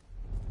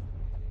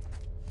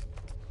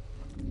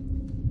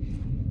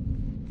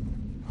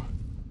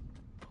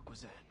 What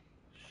was that?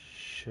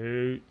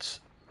 Shoot.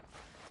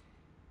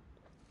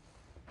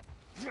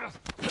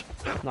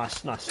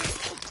 Nice, nice.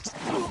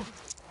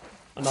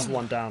 Another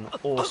one down.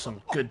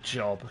 Awesome. Good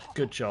job.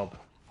 Good job.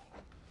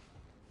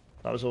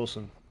 That was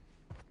awesome.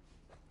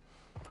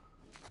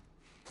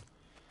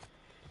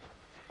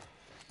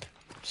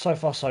 So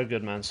far so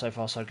good, man. So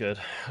far so good.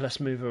 Let's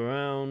move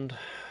around.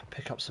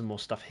 Pick up some more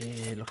stuff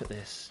here. Look at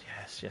this.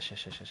 Yes, yes,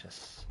 yes, yes, yes,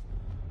 yes.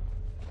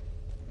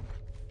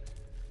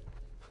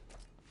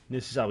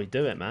 This is how we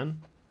do it, man.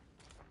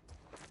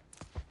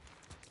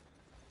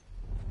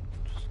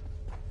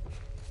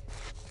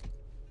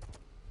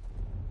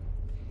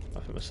 I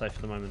think we're safe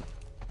for the moment.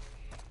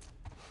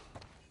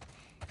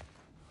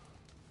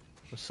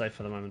 We're safe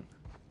for the moment.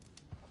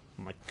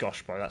 Oh my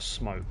gosh, bro, that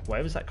smoke.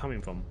 Where was that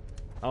coming from?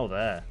 Oh,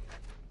 there.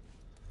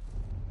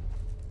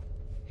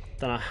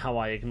 Don't know how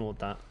I ignored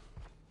that.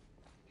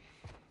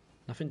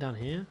 Nothing down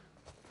here?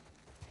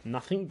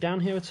 Nothing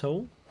down here at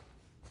all?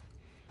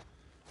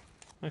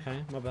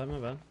 Okay, my bad, my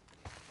bad.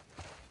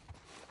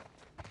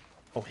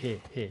 Oh, here,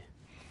 here.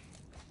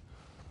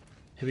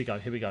 Here we go,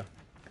 here we go.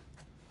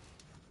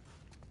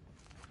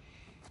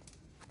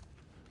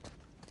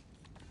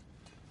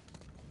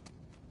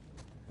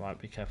 Right,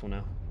 be careful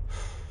now.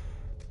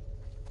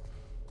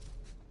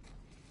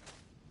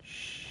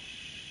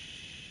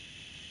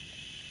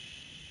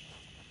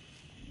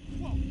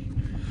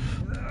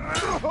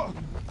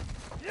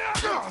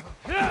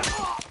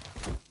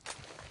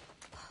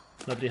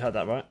 Nobody heard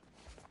that, right?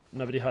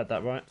 Nobody heard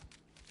that, right?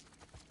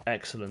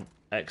 Excellent,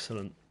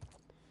 excellent.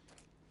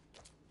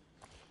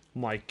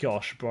 My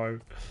gosh, bro.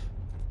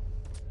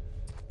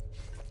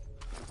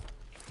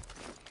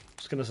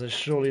 Just gonna say,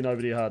 surely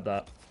nobody heard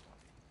that.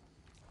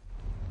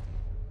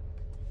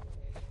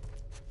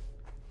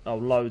 Oh,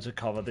 loads of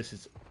cover.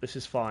 This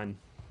is fine.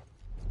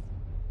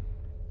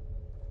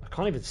 I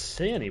can't even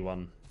see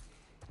anyone.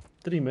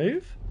 Did he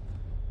move?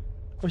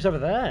 Oh, he's over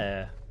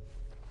there.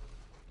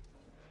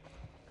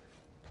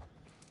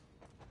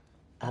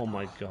 Oh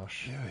my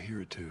gosh. Yeah, I hear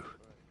it too.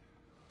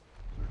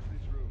 Search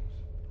these rooms.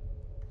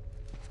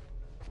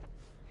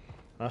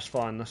 That's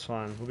fine, that's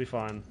fine. We'll be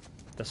fine.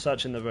 They're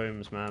searching the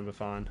rooms, man. We're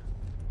fine.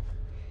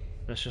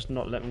 Let's just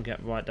not let them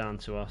get right down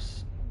to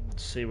us.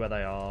 See where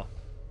they are.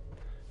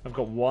 I've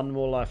got 1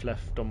 more life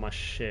left on my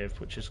shiv,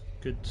 which is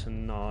good to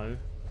know.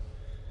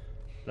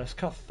 Let's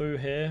cut through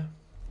here.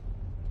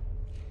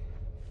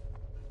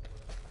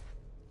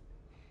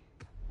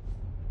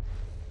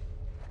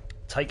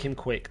 Take him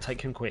quick, take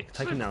him quick.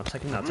 Take him now,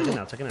 take him now, take him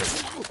now, take him now.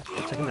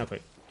 Take him now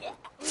quick.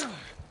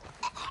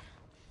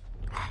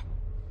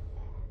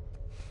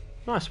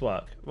 Nice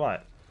work. Right.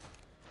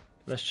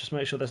 Let's just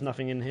make sure there's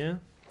nothing in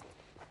here.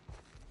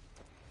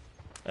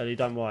 Ellie,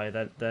 don't worry,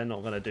 they're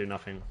not going to do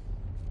nothing.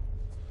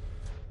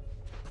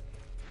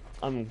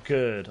 I'm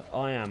good.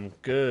 I am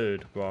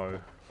good, bro.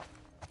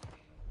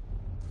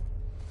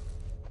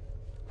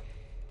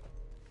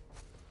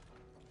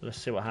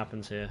 Let's see what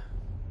happens here.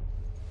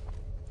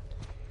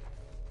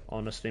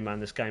 Honestly, man,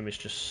 this game is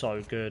just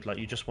so good. Like,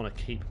 you just want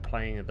to keep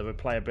playing it. The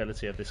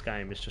replayability of this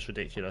game is just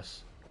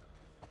ridiculous.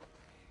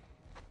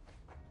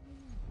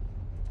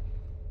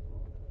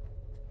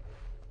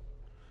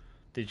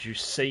 Did you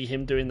see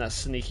him doing that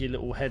sneaky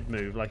little head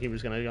move like he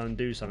was going to go and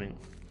do something?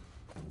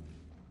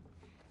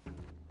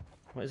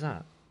 What is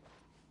that?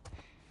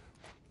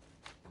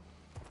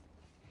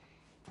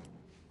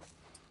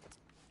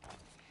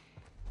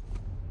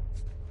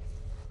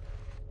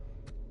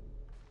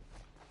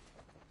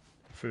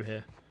 Through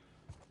here.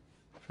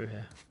 Through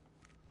here.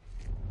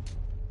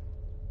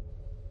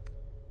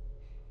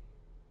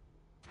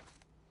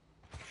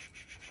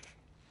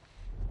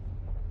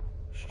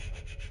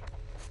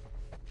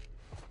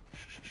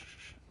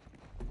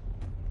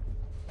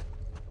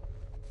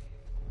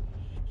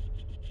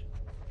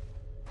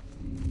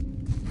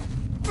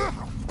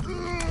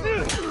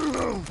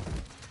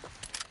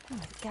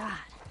 God.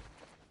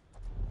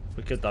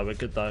 We're good though, we're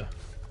good though.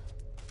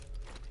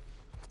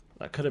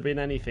 That could have been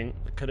anything.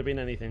 It could have been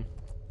anything.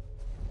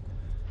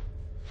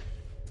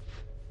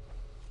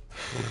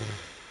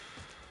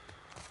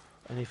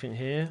 Anything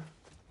here?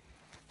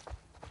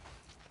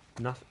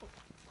 Nothing.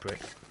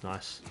 Brick.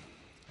 Nice.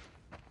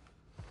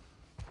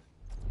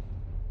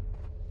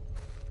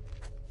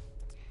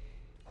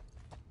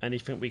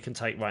 Anything we can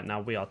take right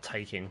now, we are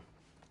taking.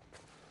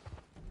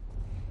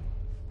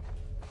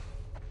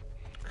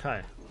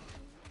 Okay.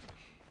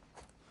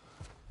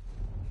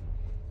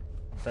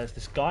 There's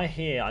this guy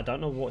here. I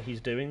don't know what he's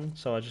doing,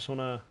 so I just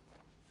want to...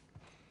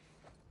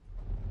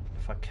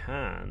 If I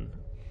can...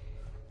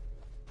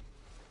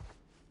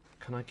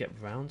 Can I get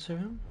round to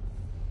him?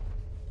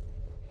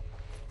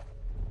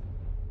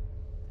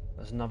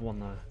 There's another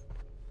one though.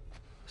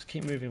 Let's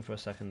keep moving for a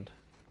second.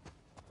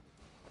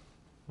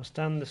 What's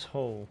down this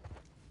hole?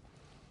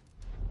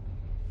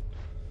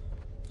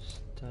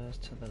 Stairs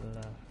to the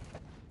left.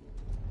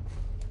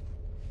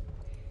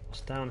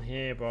 What's down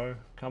here, bro?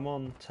 Come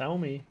on, tell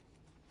me.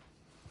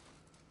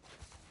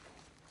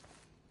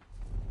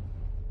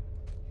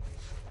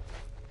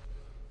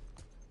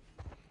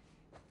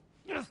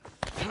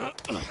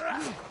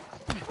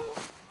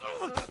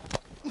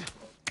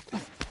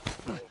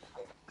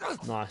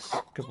 Nice,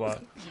 good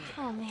work.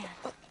 Oh man.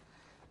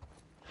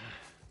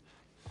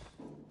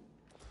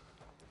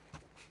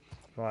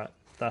 Right,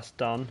 that's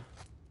done.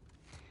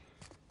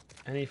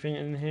 Anything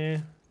in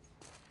here?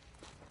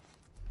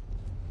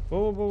 Whoa,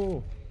 whoa, whoa,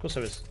 whoa. Of course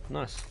there is.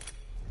 Nice.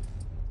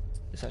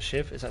 Is that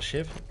Shiv? Is that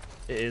Shiv?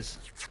 It is.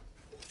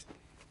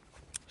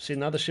 See,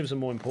 now the Shivs are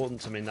more important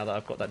to me now that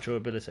I've got that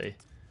durability.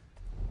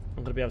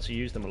 I'm going to be able to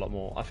use them a lot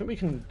more. I think we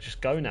can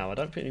just go now. I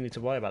don't think we need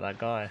to worry about that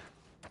guy.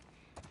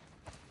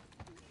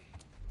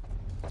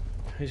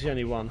 He's the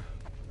only one.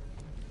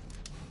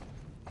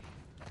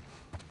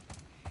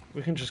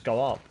 We can just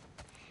go up.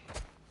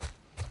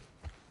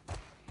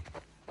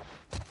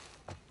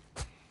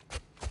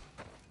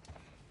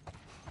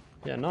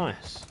 Yeah,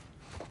 nice.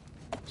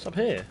 What's up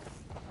here?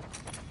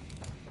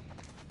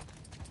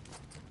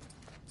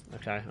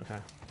 Okay, okay.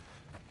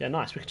 Yeah,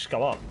 nice. We can just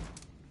go up.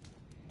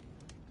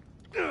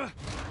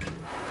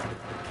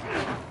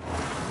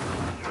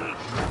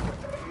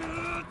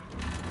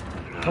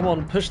 Come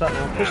on, push that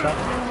now. Push that.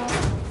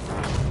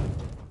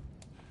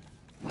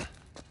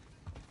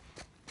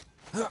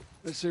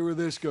 Let's see where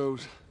this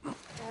goes.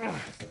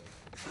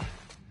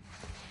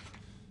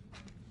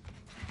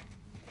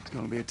 It's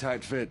gonna be a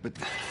tight fit, but...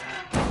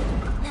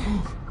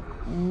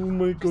 Oh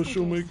my gosh,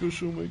 oh my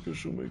gosh, oh my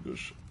gosh, oh my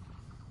gosh.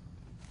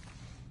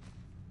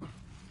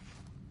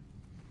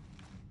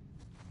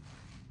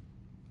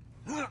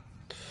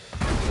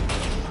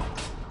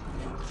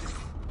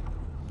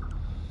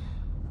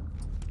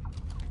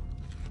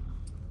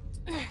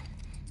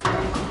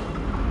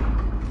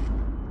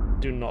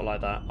 Do not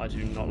like that. I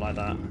do not like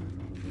that.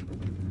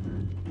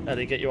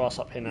 Ellie, get your ass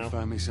up here now.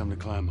 Find me something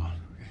to climb on.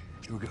 Okay,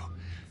 here we go.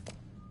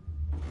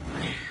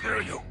 There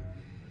we go.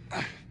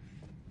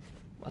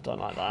 I don't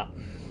like that.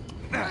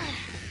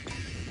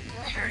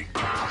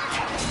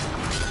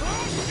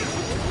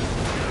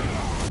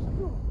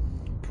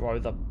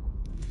 Bro,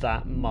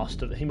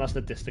 he must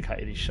have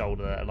dislocated his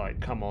shoulder there.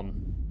 Like, come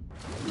on.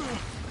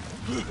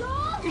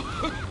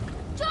 Joel!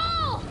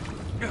 Joel!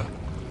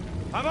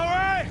 I'm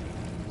alright!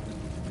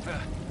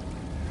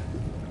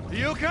 Are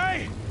you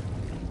okay?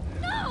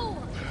 No!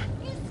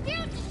 You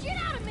scared the shit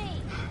out of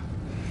me!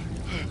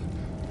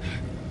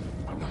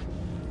 I'm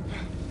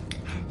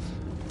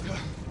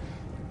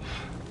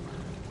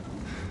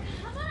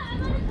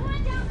gonna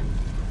climb down.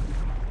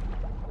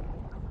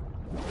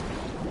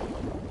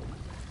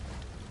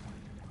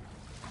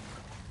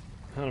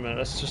 Hang on a minute,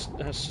 let's just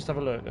have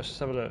a look. Let's just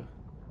have a look.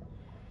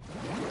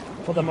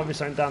 I thought there might be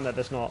something down there,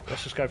 there's not.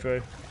 Let's just go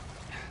through.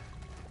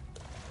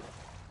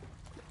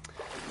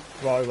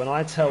 Bro, when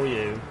I tell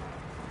you...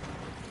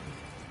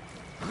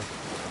 I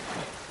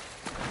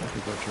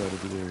think I'll try to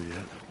be there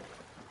yet.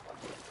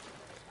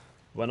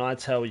 When I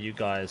tell you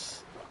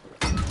guys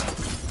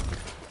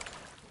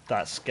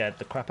that scared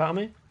the crap out of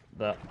me,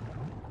 that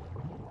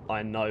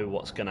I know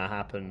what's gonna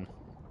happen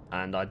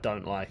and I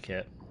don't like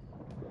it.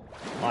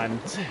 I'm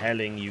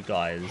telling you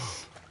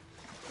guys.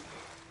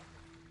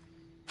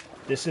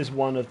 This is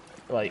one of,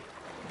 like,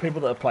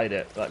 people that have played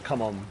it, like,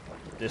 come on,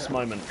 this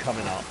moment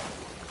coming up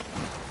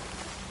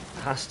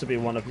has to be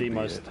one of the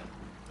most...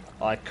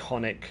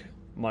 iconic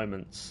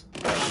moments.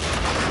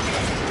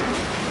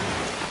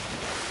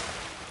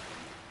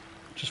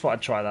 Just thought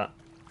I'd try that.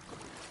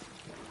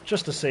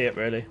 Just to see it,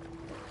 really.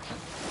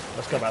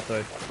 Let's go back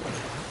through.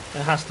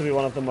 It has to be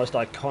one of the most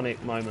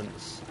iconic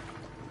moments.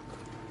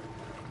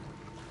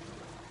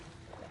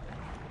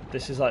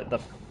 This is like the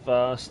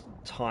first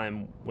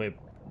time we're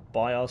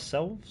by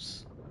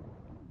ourselves.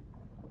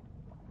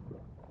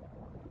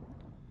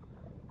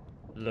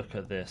 Look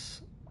at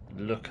this.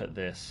 Look at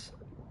this.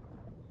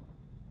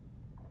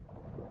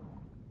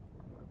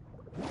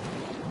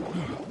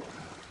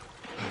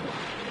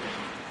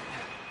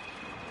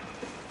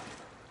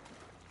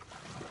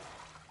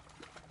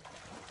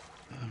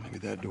 Maybe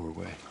that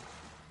doorway.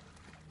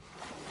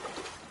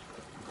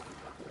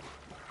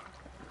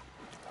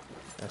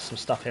 There's some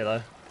stuff here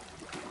though.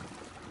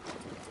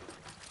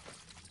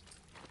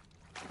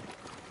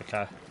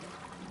 Okay.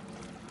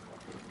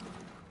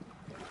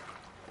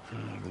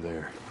 Over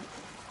there.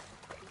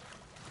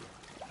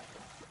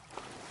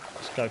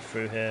 Let's go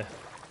through here.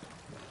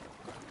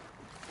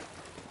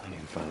 I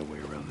need to find a way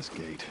around this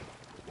gate.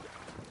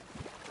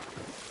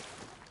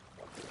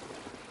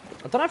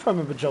 I don't know if I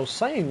remember Joel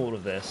saying all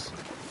of this.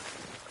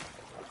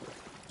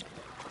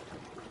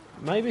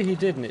 Maybe he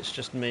did and it's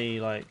just me,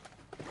 like...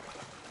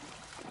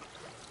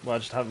 Well, I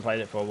just haven't played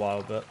it for a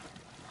while, but...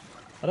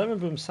 I don't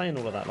remember him saying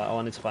all of that, like, oh,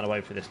 I need to find a way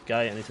through this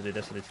gate, I need to do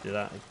this, I need to do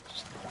that.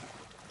 Just... I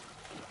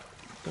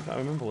don't think I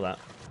remember all that.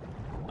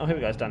 Oh, here we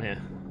go, it's down here.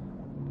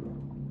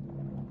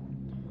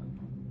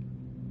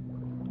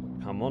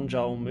 Come on,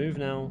 Joel, move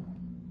now.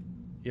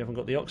 You haven't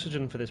got the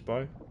oxygen for this,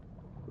 bro.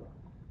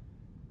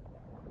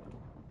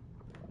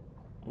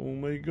 Oh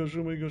my gosh,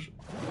 oh my gosh.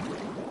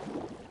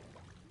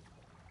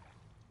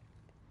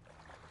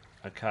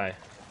 Okay.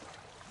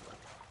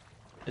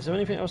 Is there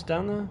anything else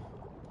down there?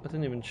 I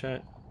didn't even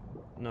check.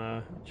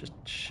 No, just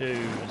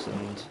shoes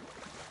and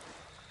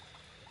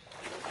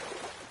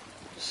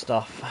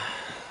stuff.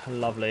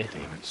 Lovely.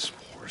 Demon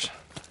spores.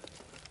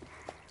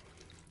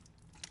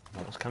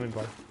 What was coming,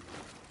 bro?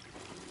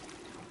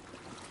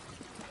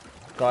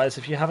 Guys,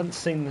 if you haven't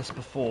seen this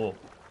before,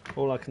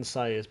 all I can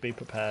say is be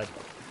prepared.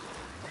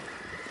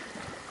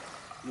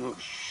 Oh,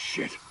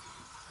 shit.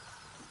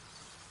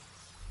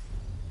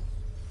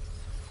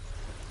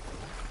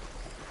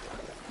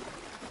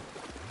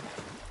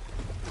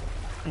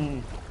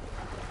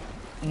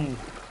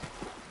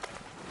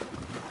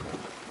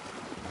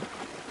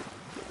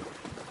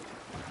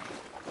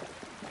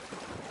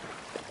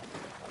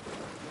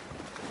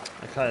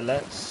 Okay,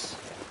 let's...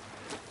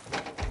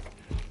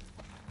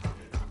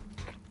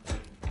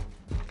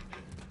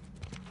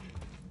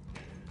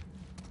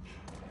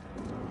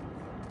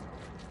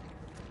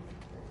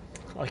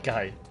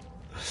 Okay.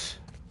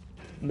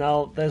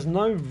 Now, there's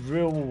no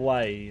real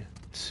way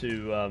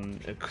to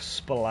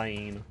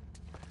explain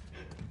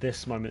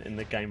this moment in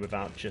the game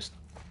without just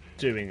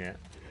doing it.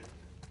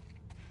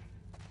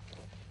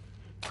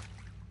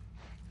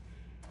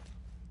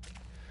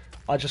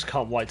 I just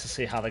can't wait to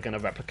see how they're going to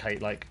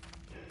replicate, like,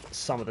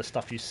 some of the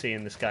stuff you see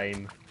in this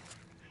game.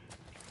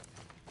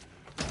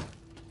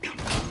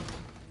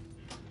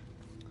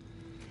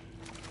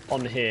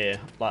 On here,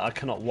 like, I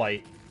cannot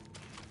wait.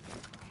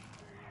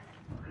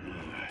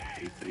 I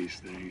hate these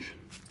things.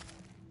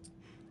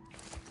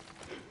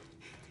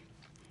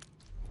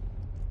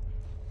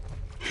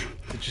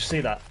 Did you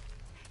see that?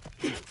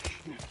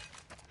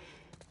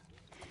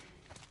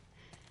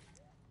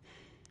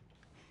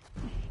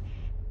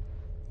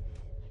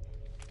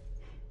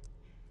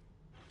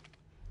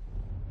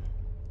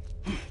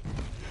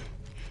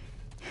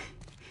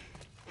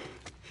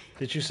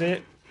 Did you see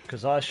it?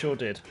 Because I sure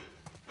did.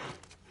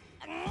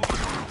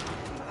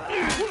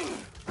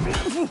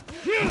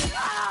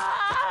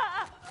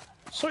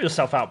 Sort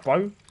yourself out,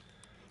 bro.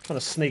 Trying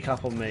to sneak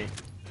up on me.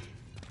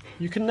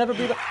 You can never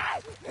be the...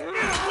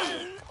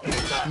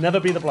 Never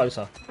be the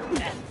bloater.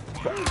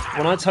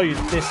 When I tell you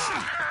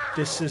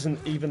this isn't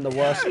even the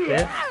worst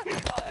bit.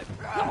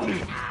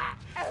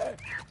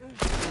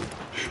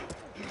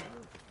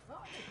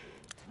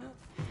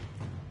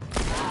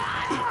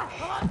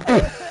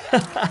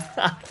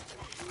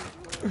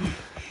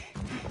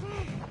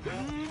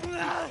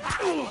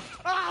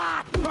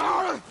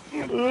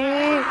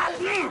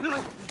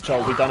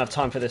 Joel, we don't have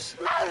time for this.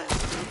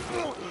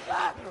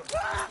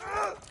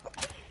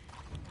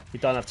 We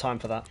don't have time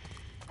for that.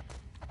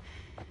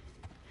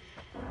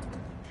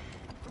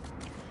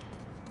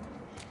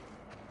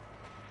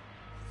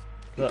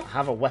 Look,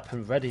 have a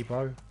weapon ready,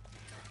 bro.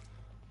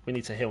 We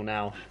need to heal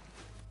now.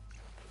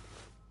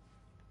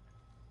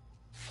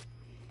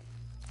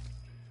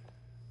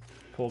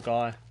 Poor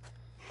guy.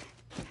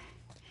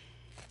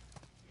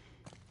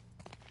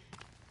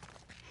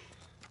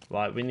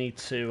 Right, we need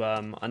to,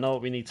 I know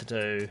what we need to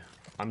do.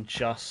 I'm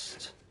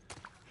just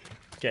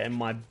getting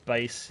my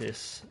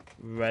basis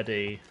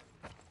ready.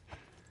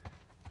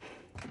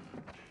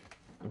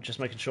 I'm just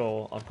making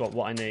sure I've got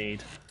what I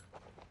need.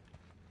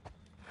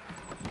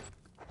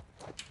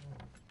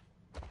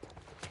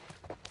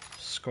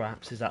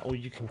 Scraps, is that all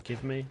you can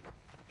give me?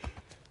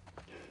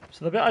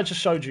 So the bit I just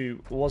showed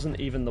you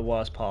wasn't even the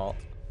worst part.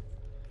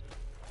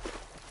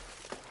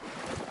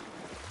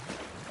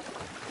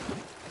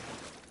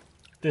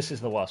 This is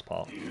the worst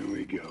part. Here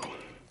we go.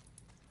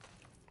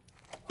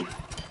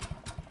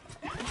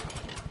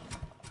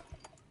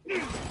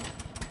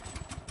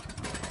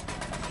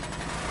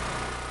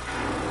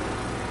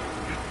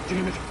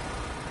 Damn it.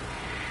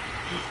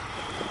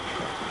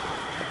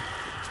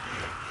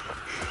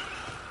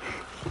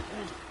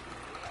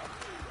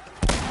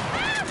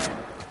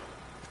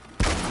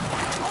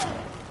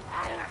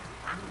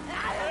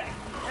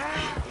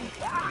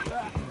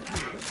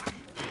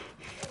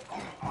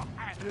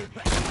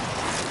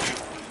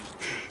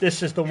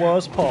 This is the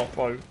worst part,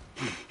 bro.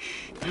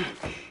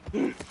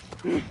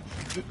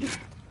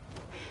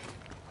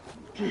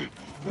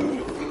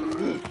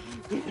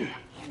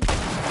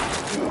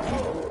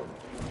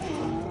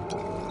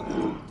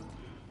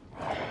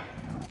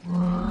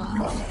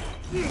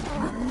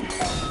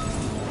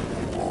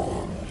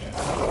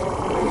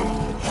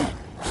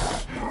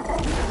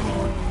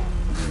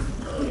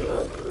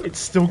 It's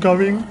still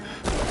going.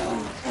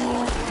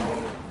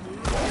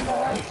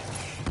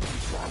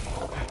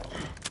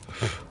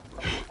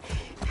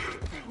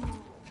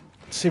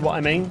 See what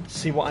I mean?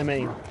 See what I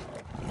mean?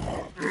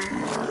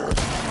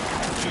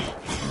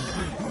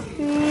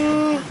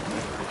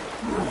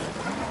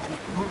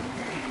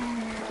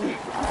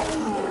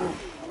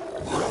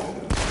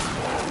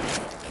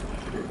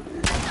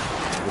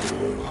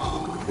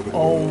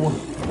 Oh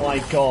my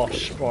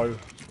gosh, bro.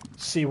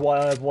 See why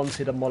I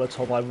wanted a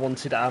Molotov, I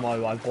wanted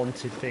ammo, I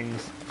wanted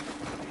things.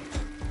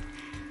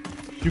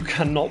 You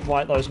cannot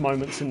write those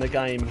moments in the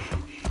game.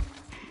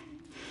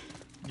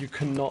 You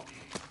cannot.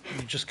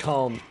 You just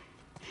can't.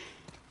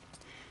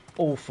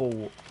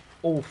 Awful.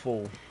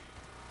 Awful.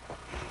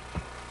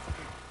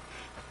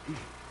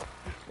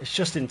 It's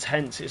just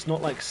intense. It's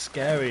not like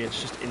scary,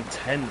 it's just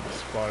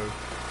intense, bro.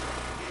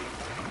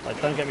 Like,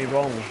 don't get me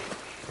wrong.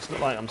 It's not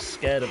like I'm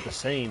scared of the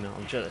scene.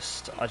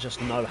 I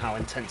just know how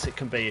intense it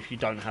can be if you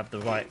don't have the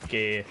right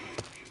gear.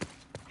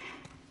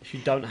 If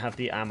you don't have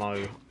the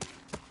ammo,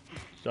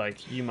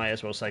 like, you may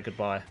as well say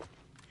goodbye.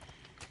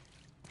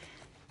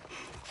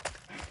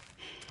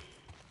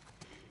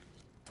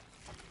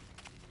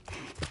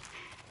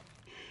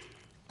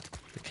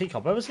 The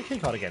keycard. Where was the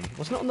keycard again?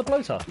 Wasn't it on the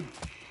bloater?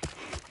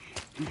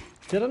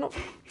 Did I not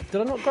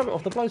grab it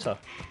off the bloater?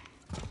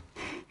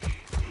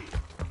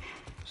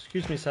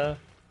 Excuse me, sir.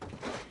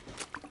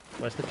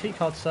 Where's the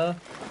keycard, sir?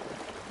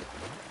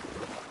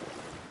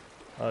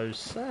 Oh,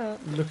 sir.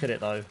 Look at it,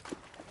 though.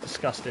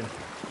 Disgusting.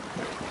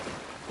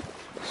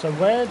 So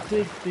where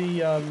did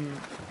the,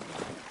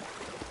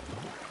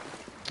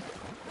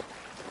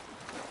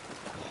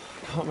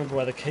 can't remember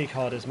where the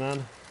keycard is,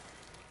 man.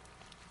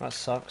 That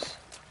sucks.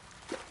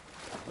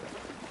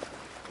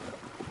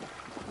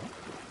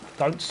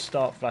 Don't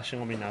start flashing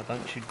on me now.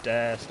 Don't you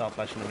dare start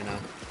flashing on me now.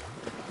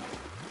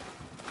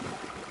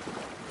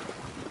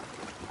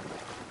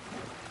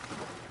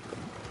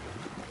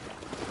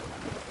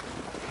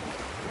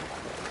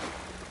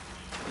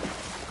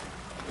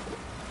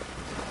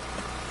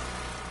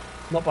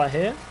 Not by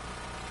here.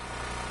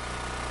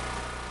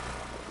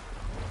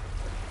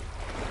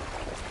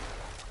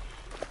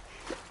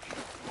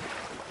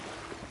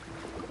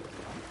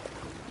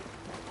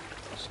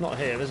 It's not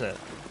here, is it?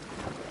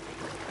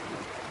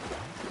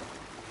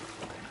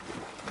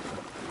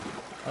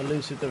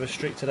 Elusive the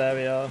restricted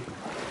area.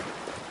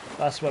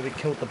 That's where we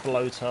killed the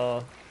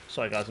bloater.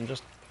 Sorry guys, I'm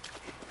just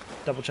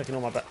double checking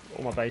all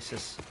my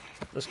bases.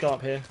 Let's go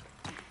up here.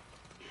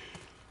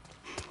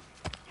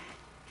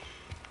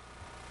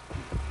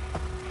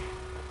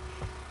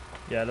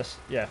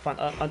 Yeah, find.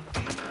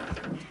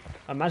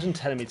 Imagine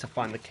telling me to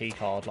find the key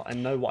card. Like, I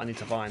know what I need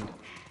to find.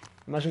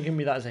 Imagine giving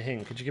me that as a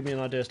hint. Could you give me an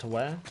idea as to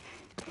where?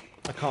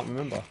 I can't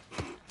remember.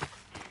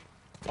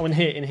 Oh, in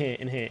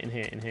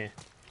here.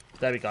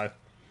 There we go.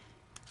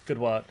 Good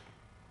work.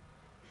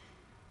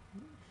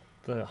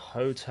 The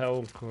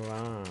Hotel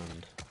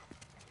Grand.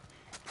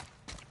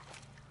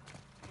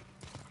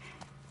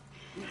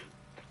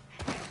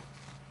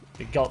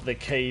 We got the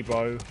key,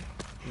 bro.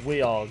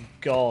 We are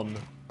gone.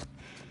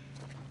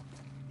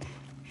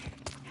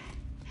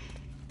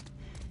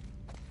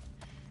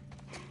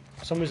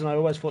 For some reason I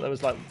always thought there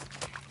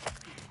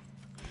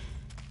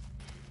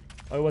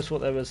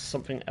was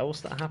something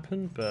else that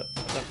happened, but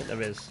I don't think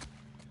there is.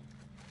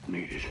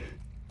 Need it.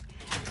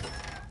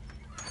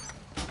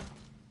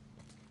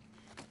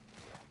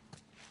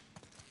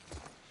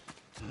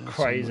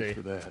 Crazy. So much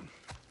for that.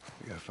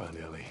 We gotta find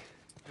Ellie.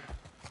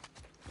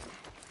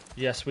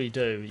 Yes we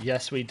do.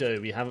 Yes we do.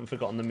 We haven't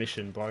forgotten the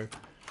mission, bro.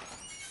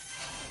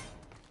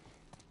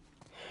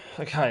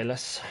 Okay,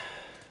 let's...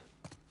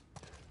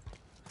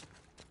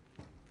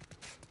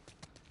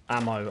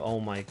 Ammo, oh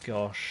my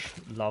gosh,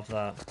 love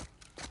that.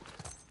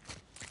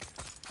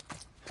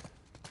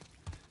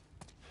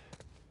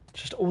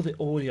 Just all the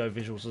audio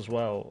visuals as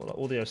well, like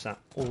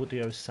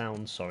audio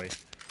sound, sorry.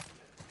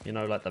 You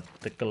know, like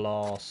the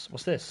glass.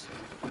 What's this?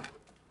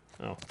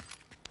 Oh,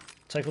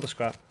 take all the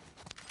scrap,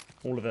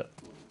 all of it.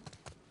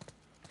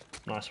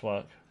 Nice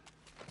work.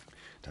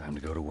 Time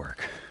to go to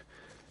work.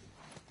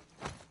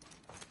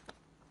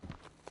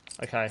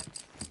 Okay,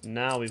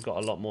 now we've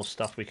got a lot more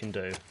stuff we can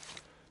do.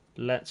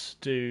 Let's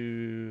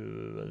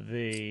do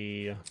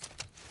the...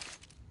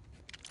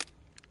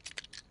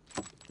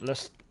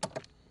 Let's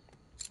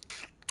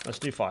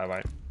do fire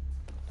rate.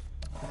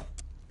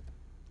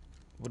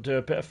 We'll do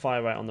a bit of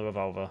fire rate on the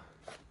revolver.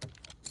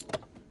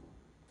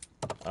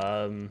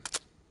 Let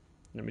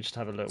me just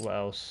have a look what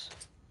else.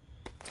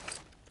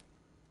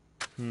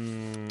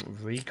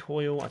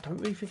 Recoil? I don't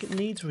really think it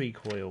needs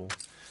recoil.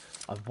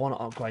 I want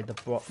to upgrade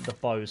the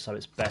bow so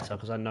it's better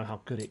because I know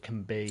how good it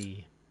can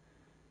be.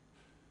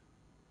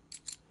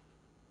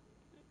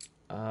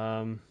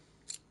 Allows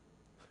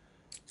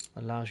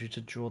you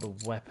to draw the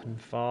weapon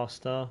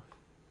faster.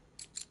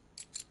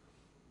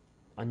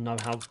 I know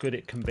how good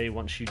it can be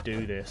once you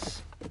do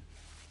this.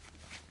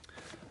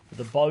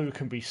 The bow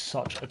can be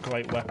such a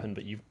great weapon,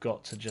 but you've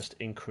got to just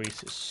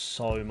increase it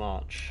so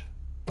much.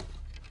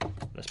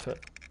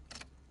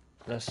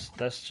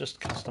 Let's just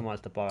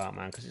customize the bow out,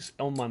 man, because it's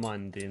on my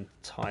mind the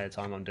entire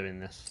time I'm doing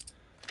this.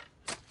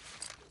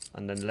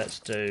 And then let's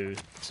do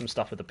some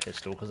stuff with the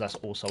pistol, because that's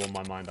also on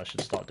my mind. I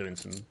should start doing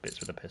some bits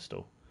with the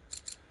pistol.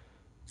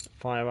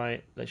 Fire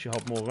rate lets you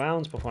hold more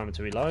rounds before having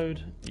to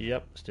reload.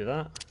 Yep, let's do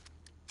that.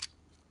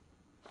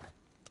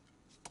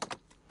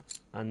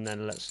 And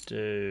then let's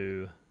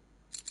do...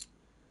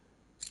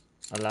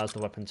 Allows the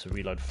weapon to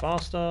reload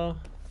faster.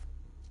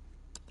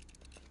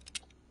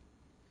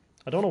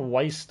 I don't want to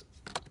waste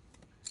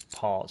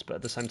parts, but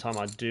at the same time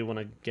I do want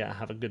to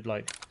have a good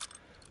like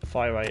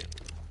fire rate.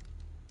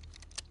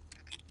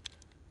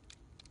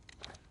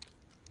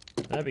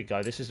 There we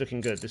go. This is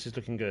looking good. This is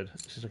looking good.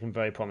 This is looking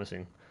very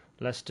promising.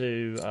 Let's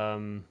do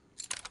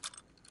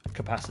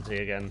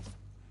capacity again.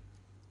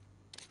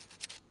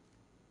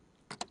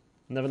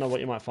 Never know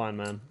what you might find,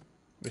 man.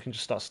 We can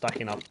just start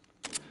stacking up.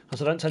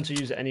 Because I don't tend to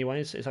use it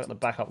anyways. It's like the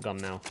backup gun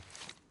now.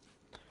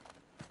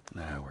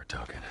 Now we're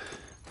talking.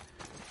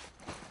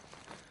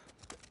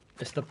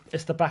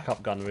 It's the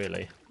backup gun,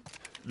 really.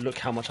 Look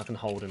how much I can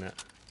hold in it.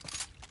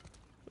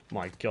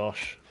 My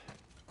gosh.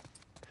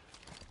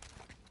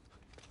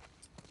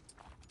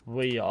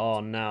 We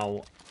are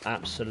now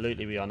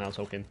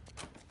talking.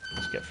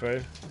 Let's get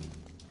through.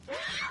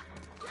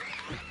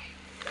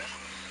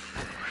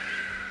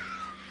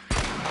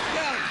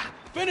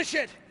 Finish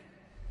it!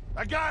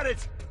 I got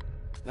it!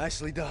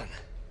 Nicely done.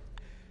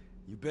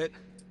 You bit?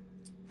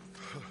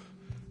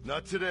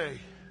 Not today.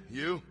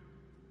 You?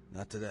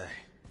 Not today.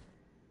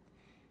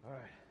 All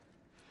right.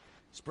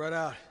 Spread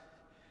out.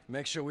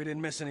 Make sure we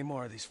didn't miss any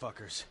more of these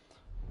fuckers.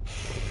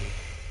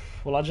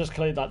 Well, I just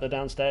cleared like the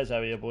downstairs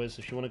area, boys.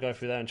 If you want to go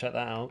through there and check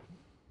that out.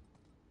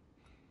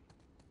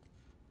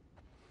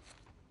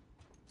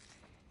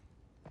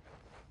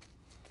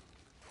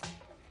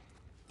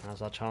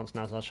 Now's our chance.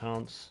 Now's our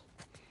chance.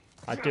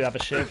 I do have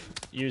a shiv.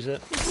 Use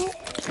it.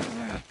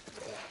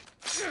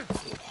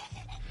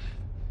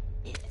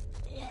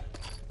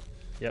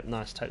 Yep,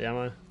 nice. Take the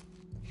ammo.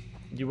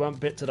 You weren't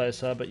bit today,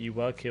 sir, but you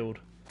were killed.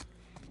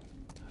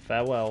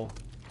 Farewell.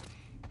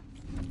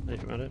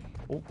 Anything around it?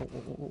 Oh,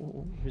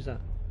 who's that?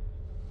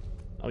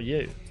 Oh,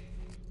 you.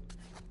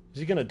 Is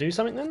he going to do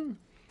something then?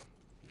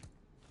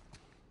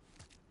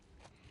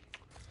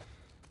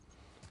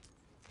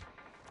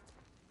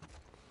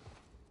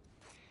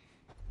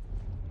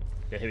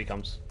 Yeah, here he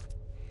comes.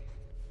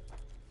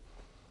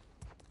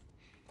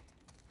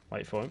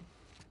 Wait for him.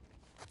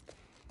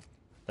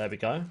 There we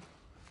go.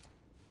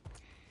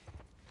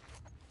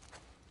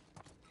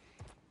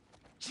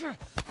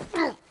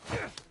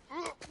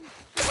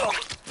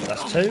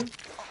 That's two.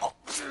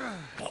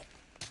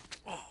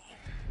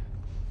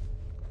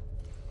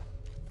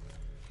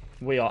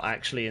 We are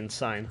actually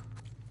insane.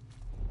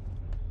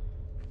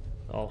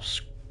 Oh,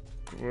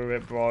 screw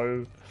it,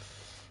 bro.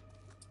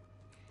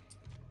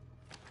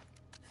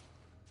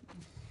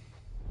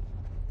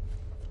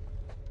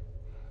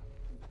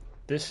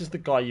 This is the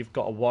guy you've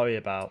got to worry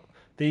about.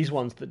 These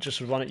ones that just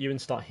run at you and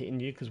start hitting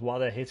you, because while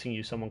they're hitting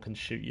you, someone can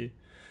shoot you.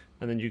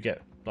 And then you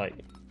get, like,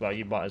 well,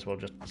 you might as well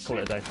just call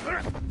it a day.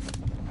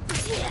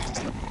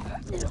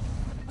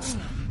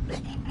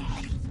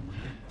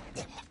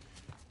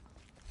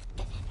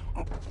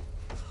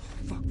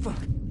 Fuck.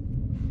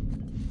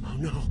 Oh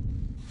no.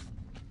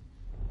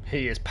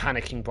 He is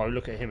panicking, bro.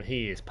 Look at him.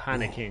 He is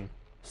panicking.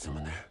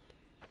 Someone there.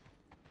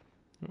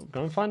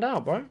 Go and find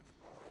out, bro.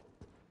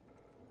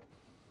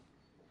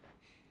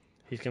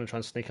 He's going to try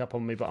and sneak up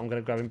on me, but I'm going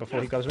to grab him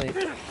before he grabs me.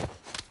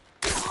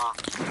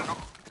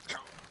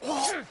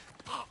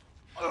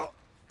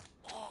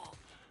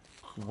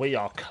 We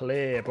are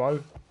clear,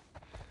 bro.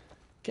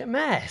 Get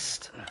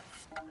messed.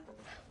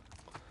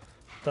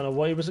 Don't know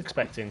what he was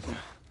expecting.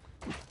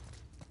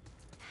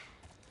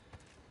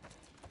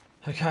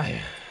 Okay.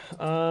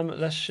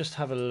 Let's just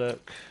have a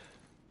look.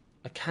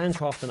 I can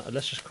craft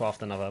let's just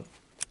craft another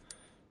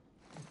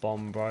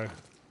bomb, bro.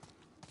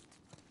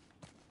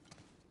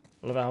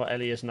 I love how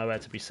Ellie is nowhere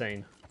to be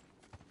seen.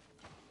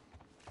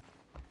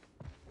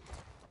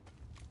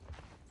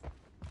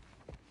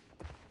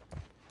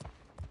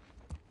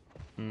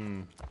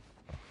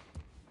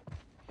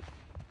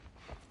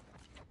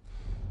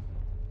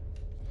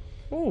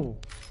 Ooh.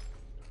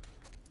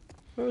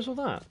 Where was all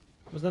that?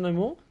 Was there no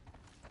more?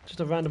 Just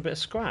a random bit of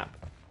scrap.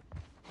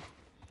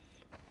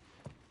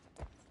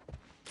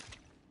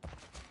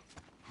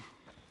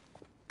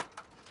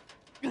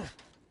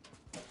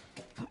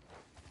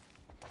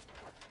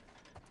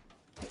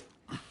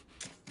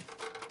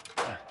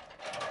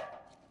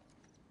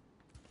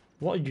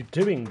 What are you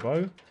doing,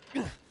 bro?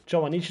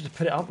 Joe, I need you to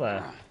put it up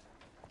there.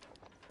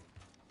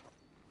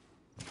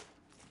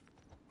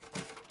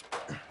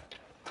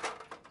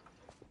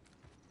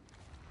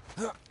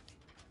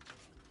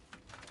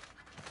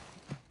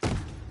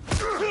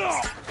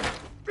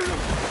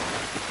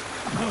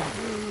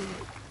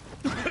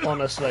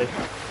 Honestly.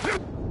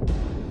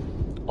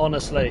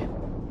 Honestly.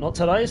 Not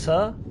today,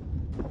 sir.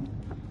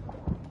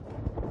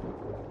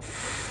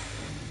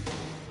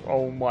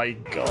 Oh my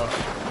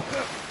gosh.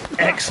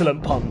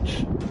 Excellent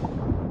punch.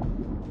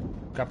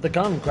 Grab the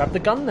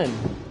gun then.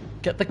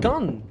 Get the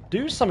gun.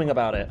 Do something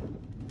about it.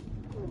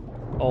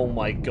 Oh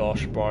my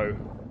gosh, bro.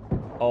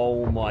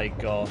 Oh my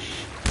gosh.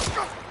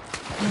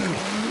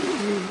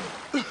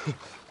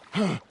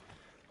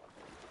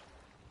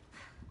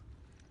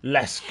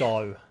 Let's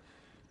go.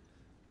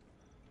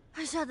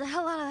 I shot the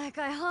hell out of that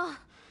guy, huh?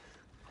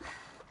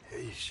 Yeah,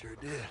 you sure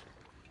did.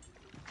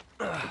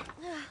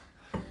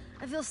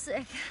 I feel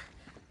sick.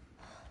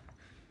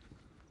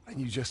 And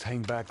you just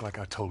hang back like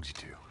I told you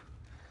to.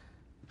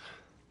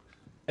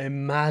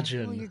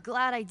 Imagine. Well, you're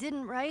glad I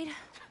didn't, right?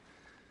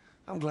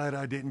 I'm glad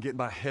I didn't get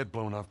my head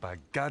blown off by a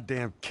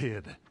goddamn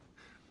kid.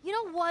 You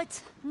know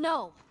what?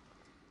 No.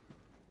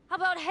 How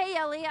about, hey,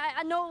 Ellie,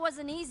 I know it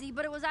wasn't easy,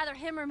 but it was either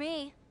him or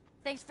me.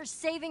 Thanks for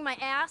saving my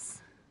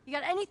ass. You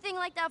got anything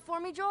like that for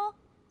me, Joel?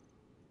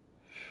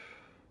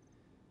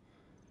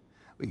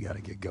 We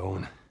gotta get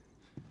going.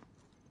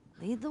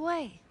 Lead the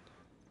way.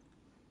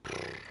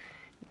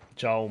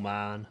 Joel,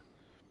 man.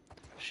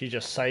 She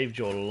just saved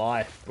your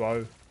life,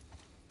 bro.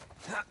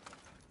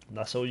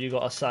 That's all you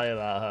gotta say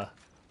about her.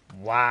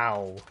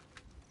 Wow.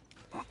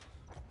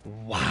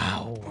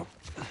 Wow.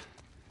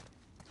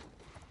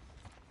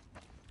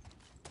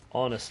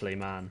 Honestly,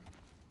 man.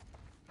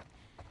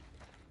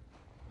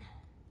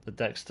 The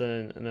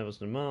Dexter, and there was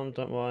the mum,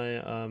 don't worry.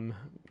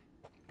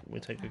 We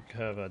take good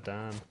care of her,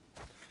 damn.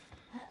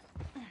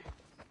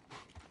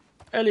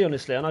 Ellie,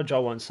 honestly, I know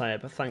Joel won't say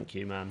it, but thank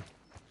you, man.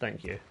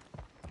 Thank you.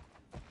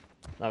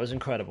 That was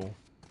incredible.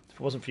 If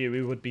it wasn't for you,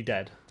 we would be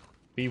dead.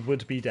 We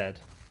would be dead.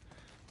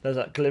 There's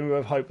that glimmer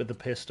of hope with the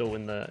pistol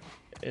in like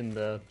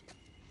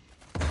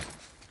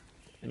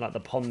the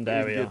pond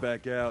area. Get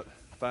back out,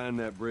 find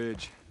that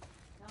bridge.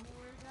 Tell me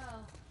where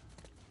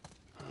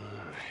to go.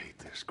 I hate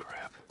this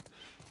crap.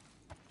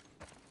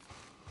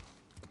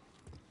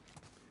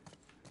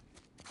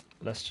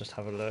 Let's just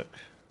have a look.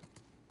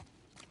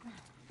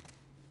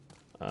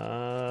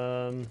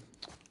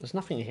 There's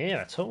nothing here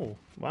at all.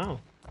 Wow.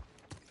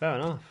 Fair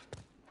enough.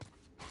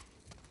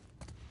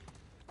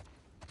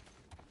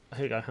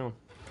 Here we go, hang on.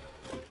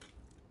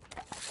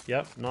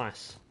 Yep,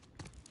 nice.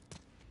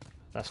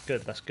 That's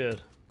good, that's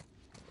good.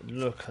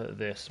 Look at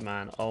this,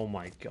 man. Oh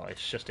my god,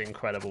 it's just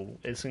incredible.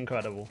 It's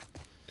incredible.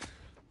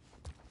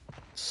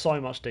 So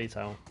much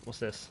detail. What's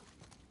this?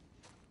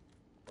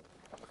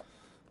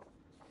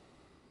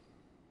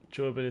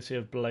 Durability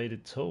of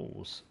bladed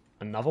tools.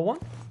 Another one?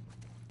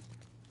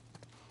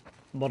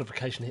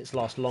 Modification hits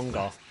last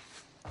longer.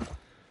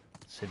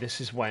 So this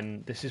is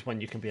when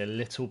you can be a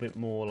little bit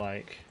more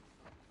like,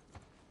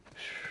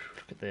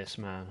 look at this,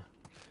 man.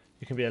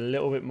 You can be a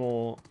little bit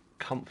more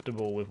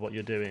comfortable with what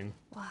you're doing.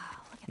 Wow,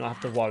 look at Not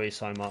have to worry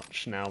so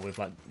much now with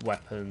like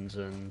weapons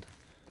and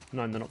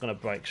knowing they're not going to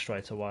break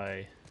straight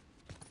away.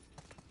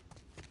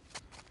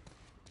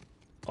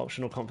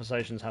 Optional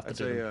conversations have to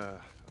do. That's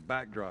a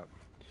backdrop.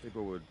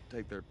 People would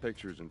take their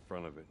pictures in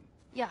front of it.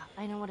 Yeah,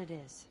 I know what it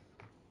is.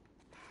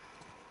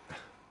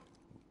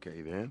 Okay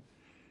then.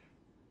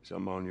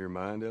 Something on your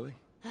mind, Ellie?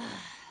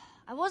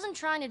 I wasn't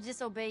trying to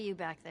disobey you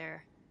back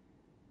there.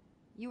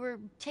 You were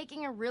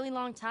taking a really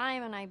long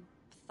time, and I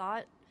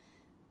thought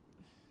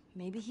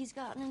maybe he's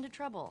gotten into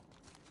trouble.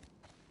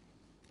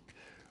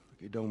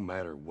 It don't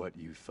matter what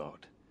you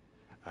thought.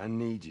 I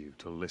need you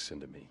to listen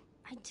to me.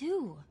 I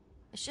do.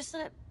 It's just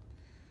that...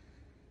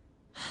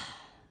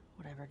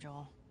 Whatever,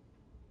 Joel.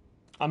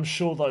 I'm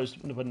sure those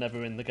were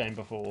never in the game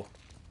before.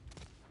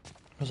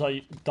 Because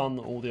I done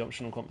all the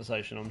optional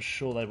conversation, I'm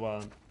sure they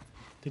weren't.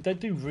 Did they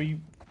do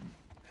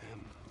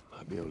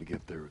I'll be able to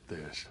get there with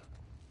this.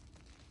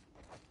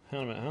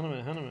 Hang on a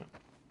minute.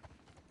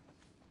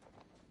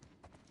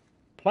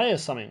 Play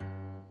us something.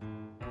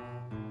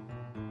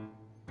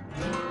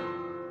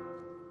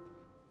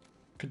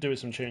 Could do with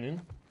some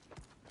tuning.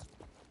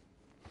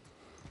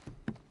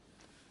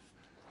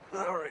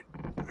 All right.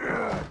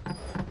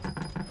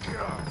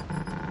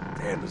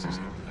 Damn, this is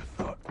heavier than I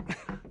thought.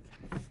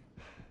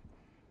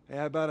 Hey,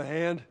 how about a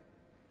hand?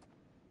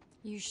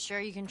 You sure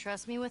you can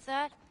trust me with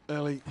that?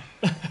 Ellie.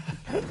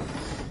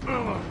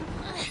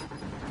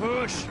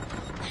 Push!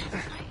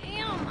 I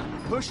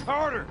am! Push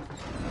harder!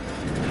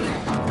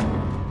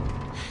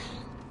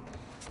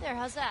 There,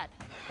 how's that?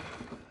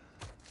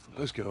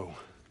 Let's go.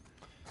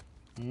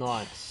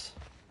 Nice.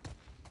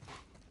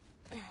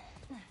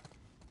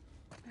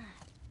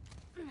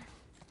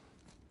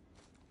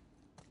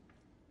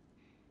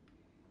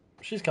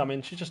 She's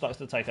coming. She just likes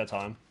to take her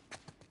time.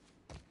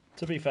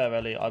 To be fair,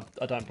 Ellie, I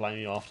don't blame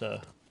you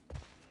after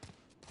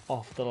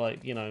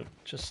like, you know,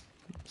 just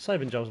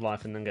saving Joel's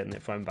life and then getting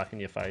it thrown back in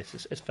your face.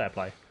 It's fair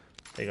play.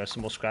 There you go,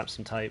 some more scraps,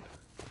 some tape.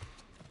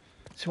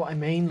 See what I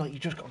mean? Like, you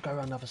just got to go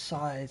around other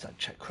sides, like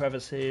check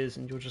crevices,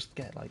 and you'll just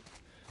get like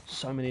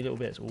so many little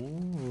bits.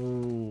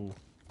 Ooh,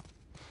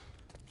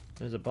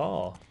 there's a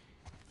bar.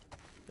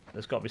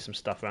 There's got to be some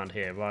stuff around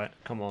here, right?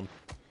 Come on.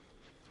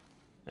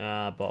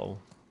 Bottle.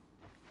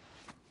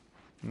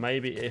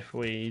 Maybe if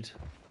we'd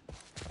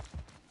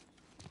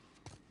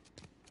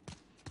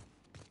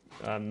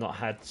not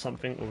had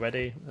something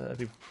already, that'd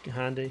be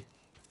handy.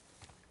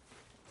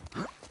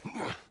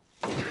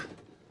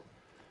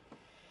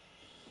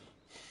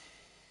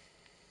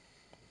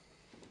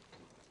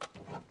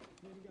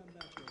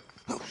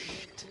 Oh,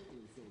 shit.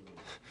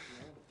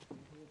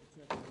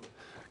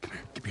 Come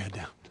here, keep your head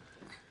down.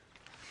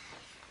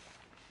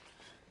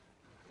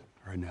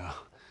 All right, now,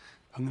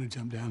 I'm gonna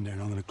jump down there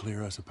and I'm gonna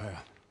clear us a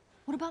path.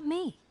 What about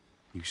me?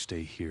 You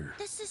stay here.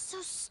 This is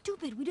so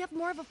stupid. We'd have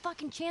more of a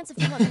fucking chance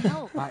if you let me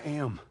help. I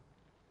am.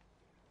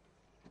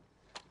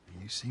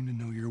 You seem to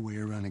know your way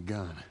around a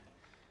gun.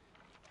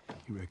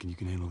 You reckon you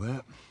can handle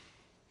that?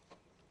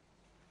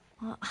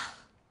 Well,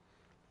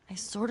 I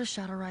sort of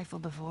shot a rifle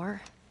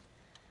before,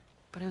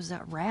 but it was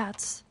at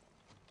rats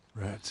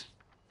Rats?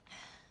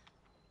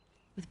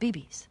 with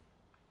BBs.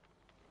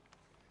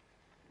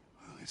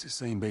 Well, it's the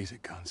same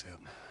basic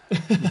concept.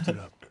 Lift it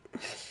up.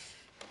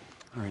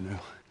 All right, now.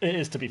 It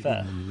is, to be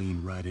fair. You're gonna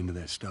lean right into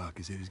that stock,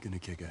 because it is going to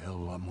kick a hell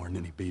of a lot more than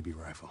any baby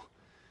rifle.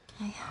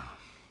 Okay.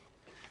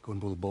 Go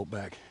and pull the bolt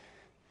back.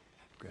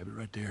 Grab it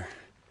right there.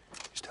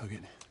 Just tug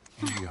it.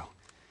 There you go.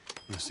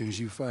 And as soon as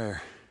you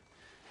fire,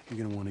 you're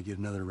going to want to get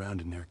another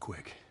round in there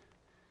quick.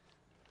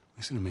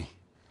 Listen to me.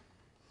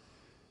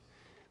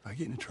 If I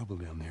get into trouble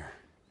down there,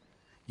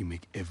 you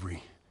make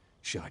every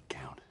shot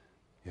count.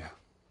 Yeah.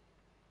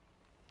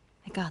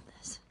 I got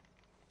this.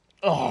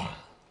 Oh,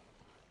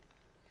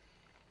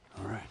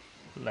 All right.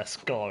 let's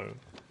go.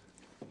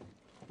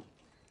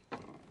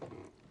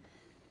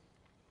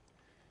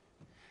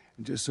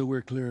 And just so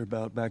we're clear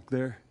about back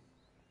there,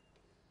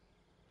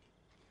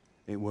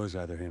 it was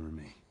either him or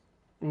me.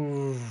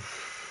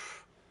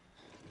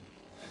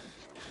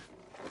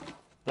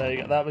 There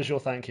you go. That was your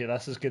thank you.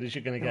 That's as good as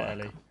you're going to get,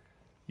 Ellie.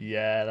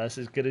 Yeah, that's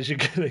as good as you're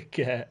going to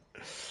get.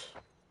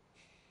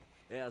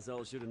 Yeah, that's all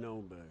I should have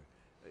known better.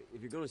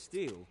 If you're gonna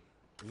steal,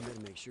 you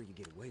better make sure you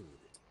get away with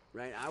it.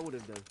 Right? I would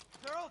have done.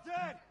 They're all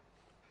dead!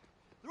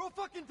 They're all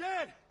fucking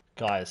dead!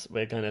 Guys,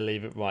 we're going to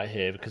leave it right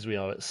here because we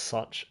are at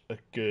such a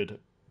good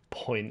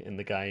point in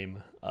the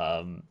game.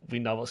 We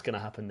know what's going to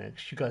happen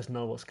next. You guys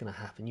know what's going to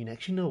happen. You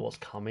know what's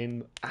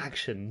coming.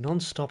 Action,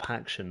 non-stop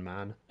action,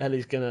 man.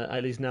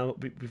 Ellie's now,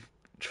 we've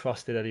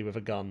trusted Ellie with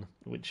a gun,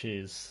 which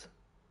is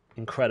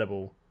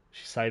incredible.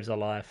 She saves our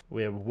life.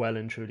 We're well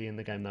and truly in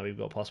the game now. We've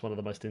got past one of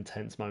the most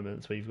intense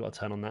moments where you've got to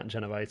turn on that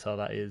generator.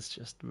 That is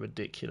just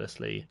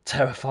ridiculously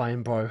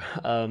terrifying, bro.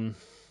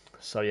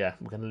 So yeah,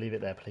 we're going to leave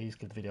it there. Please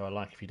give the video a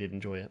like if you did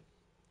enjoy it.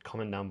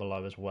 Comment down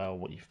below as well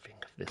what you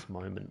think of this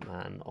moment,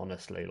 man.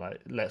 Honestly,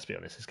 like, let's be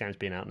honest, this game's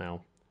been out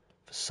now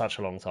for such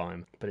a long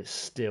time, but it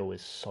still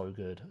is so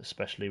good,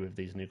 especially with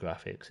these new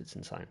graphics. It's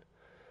insane.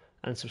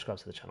 And subscribe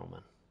to the channel,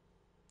 man.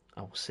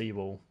 I will see you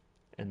all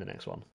in the next one.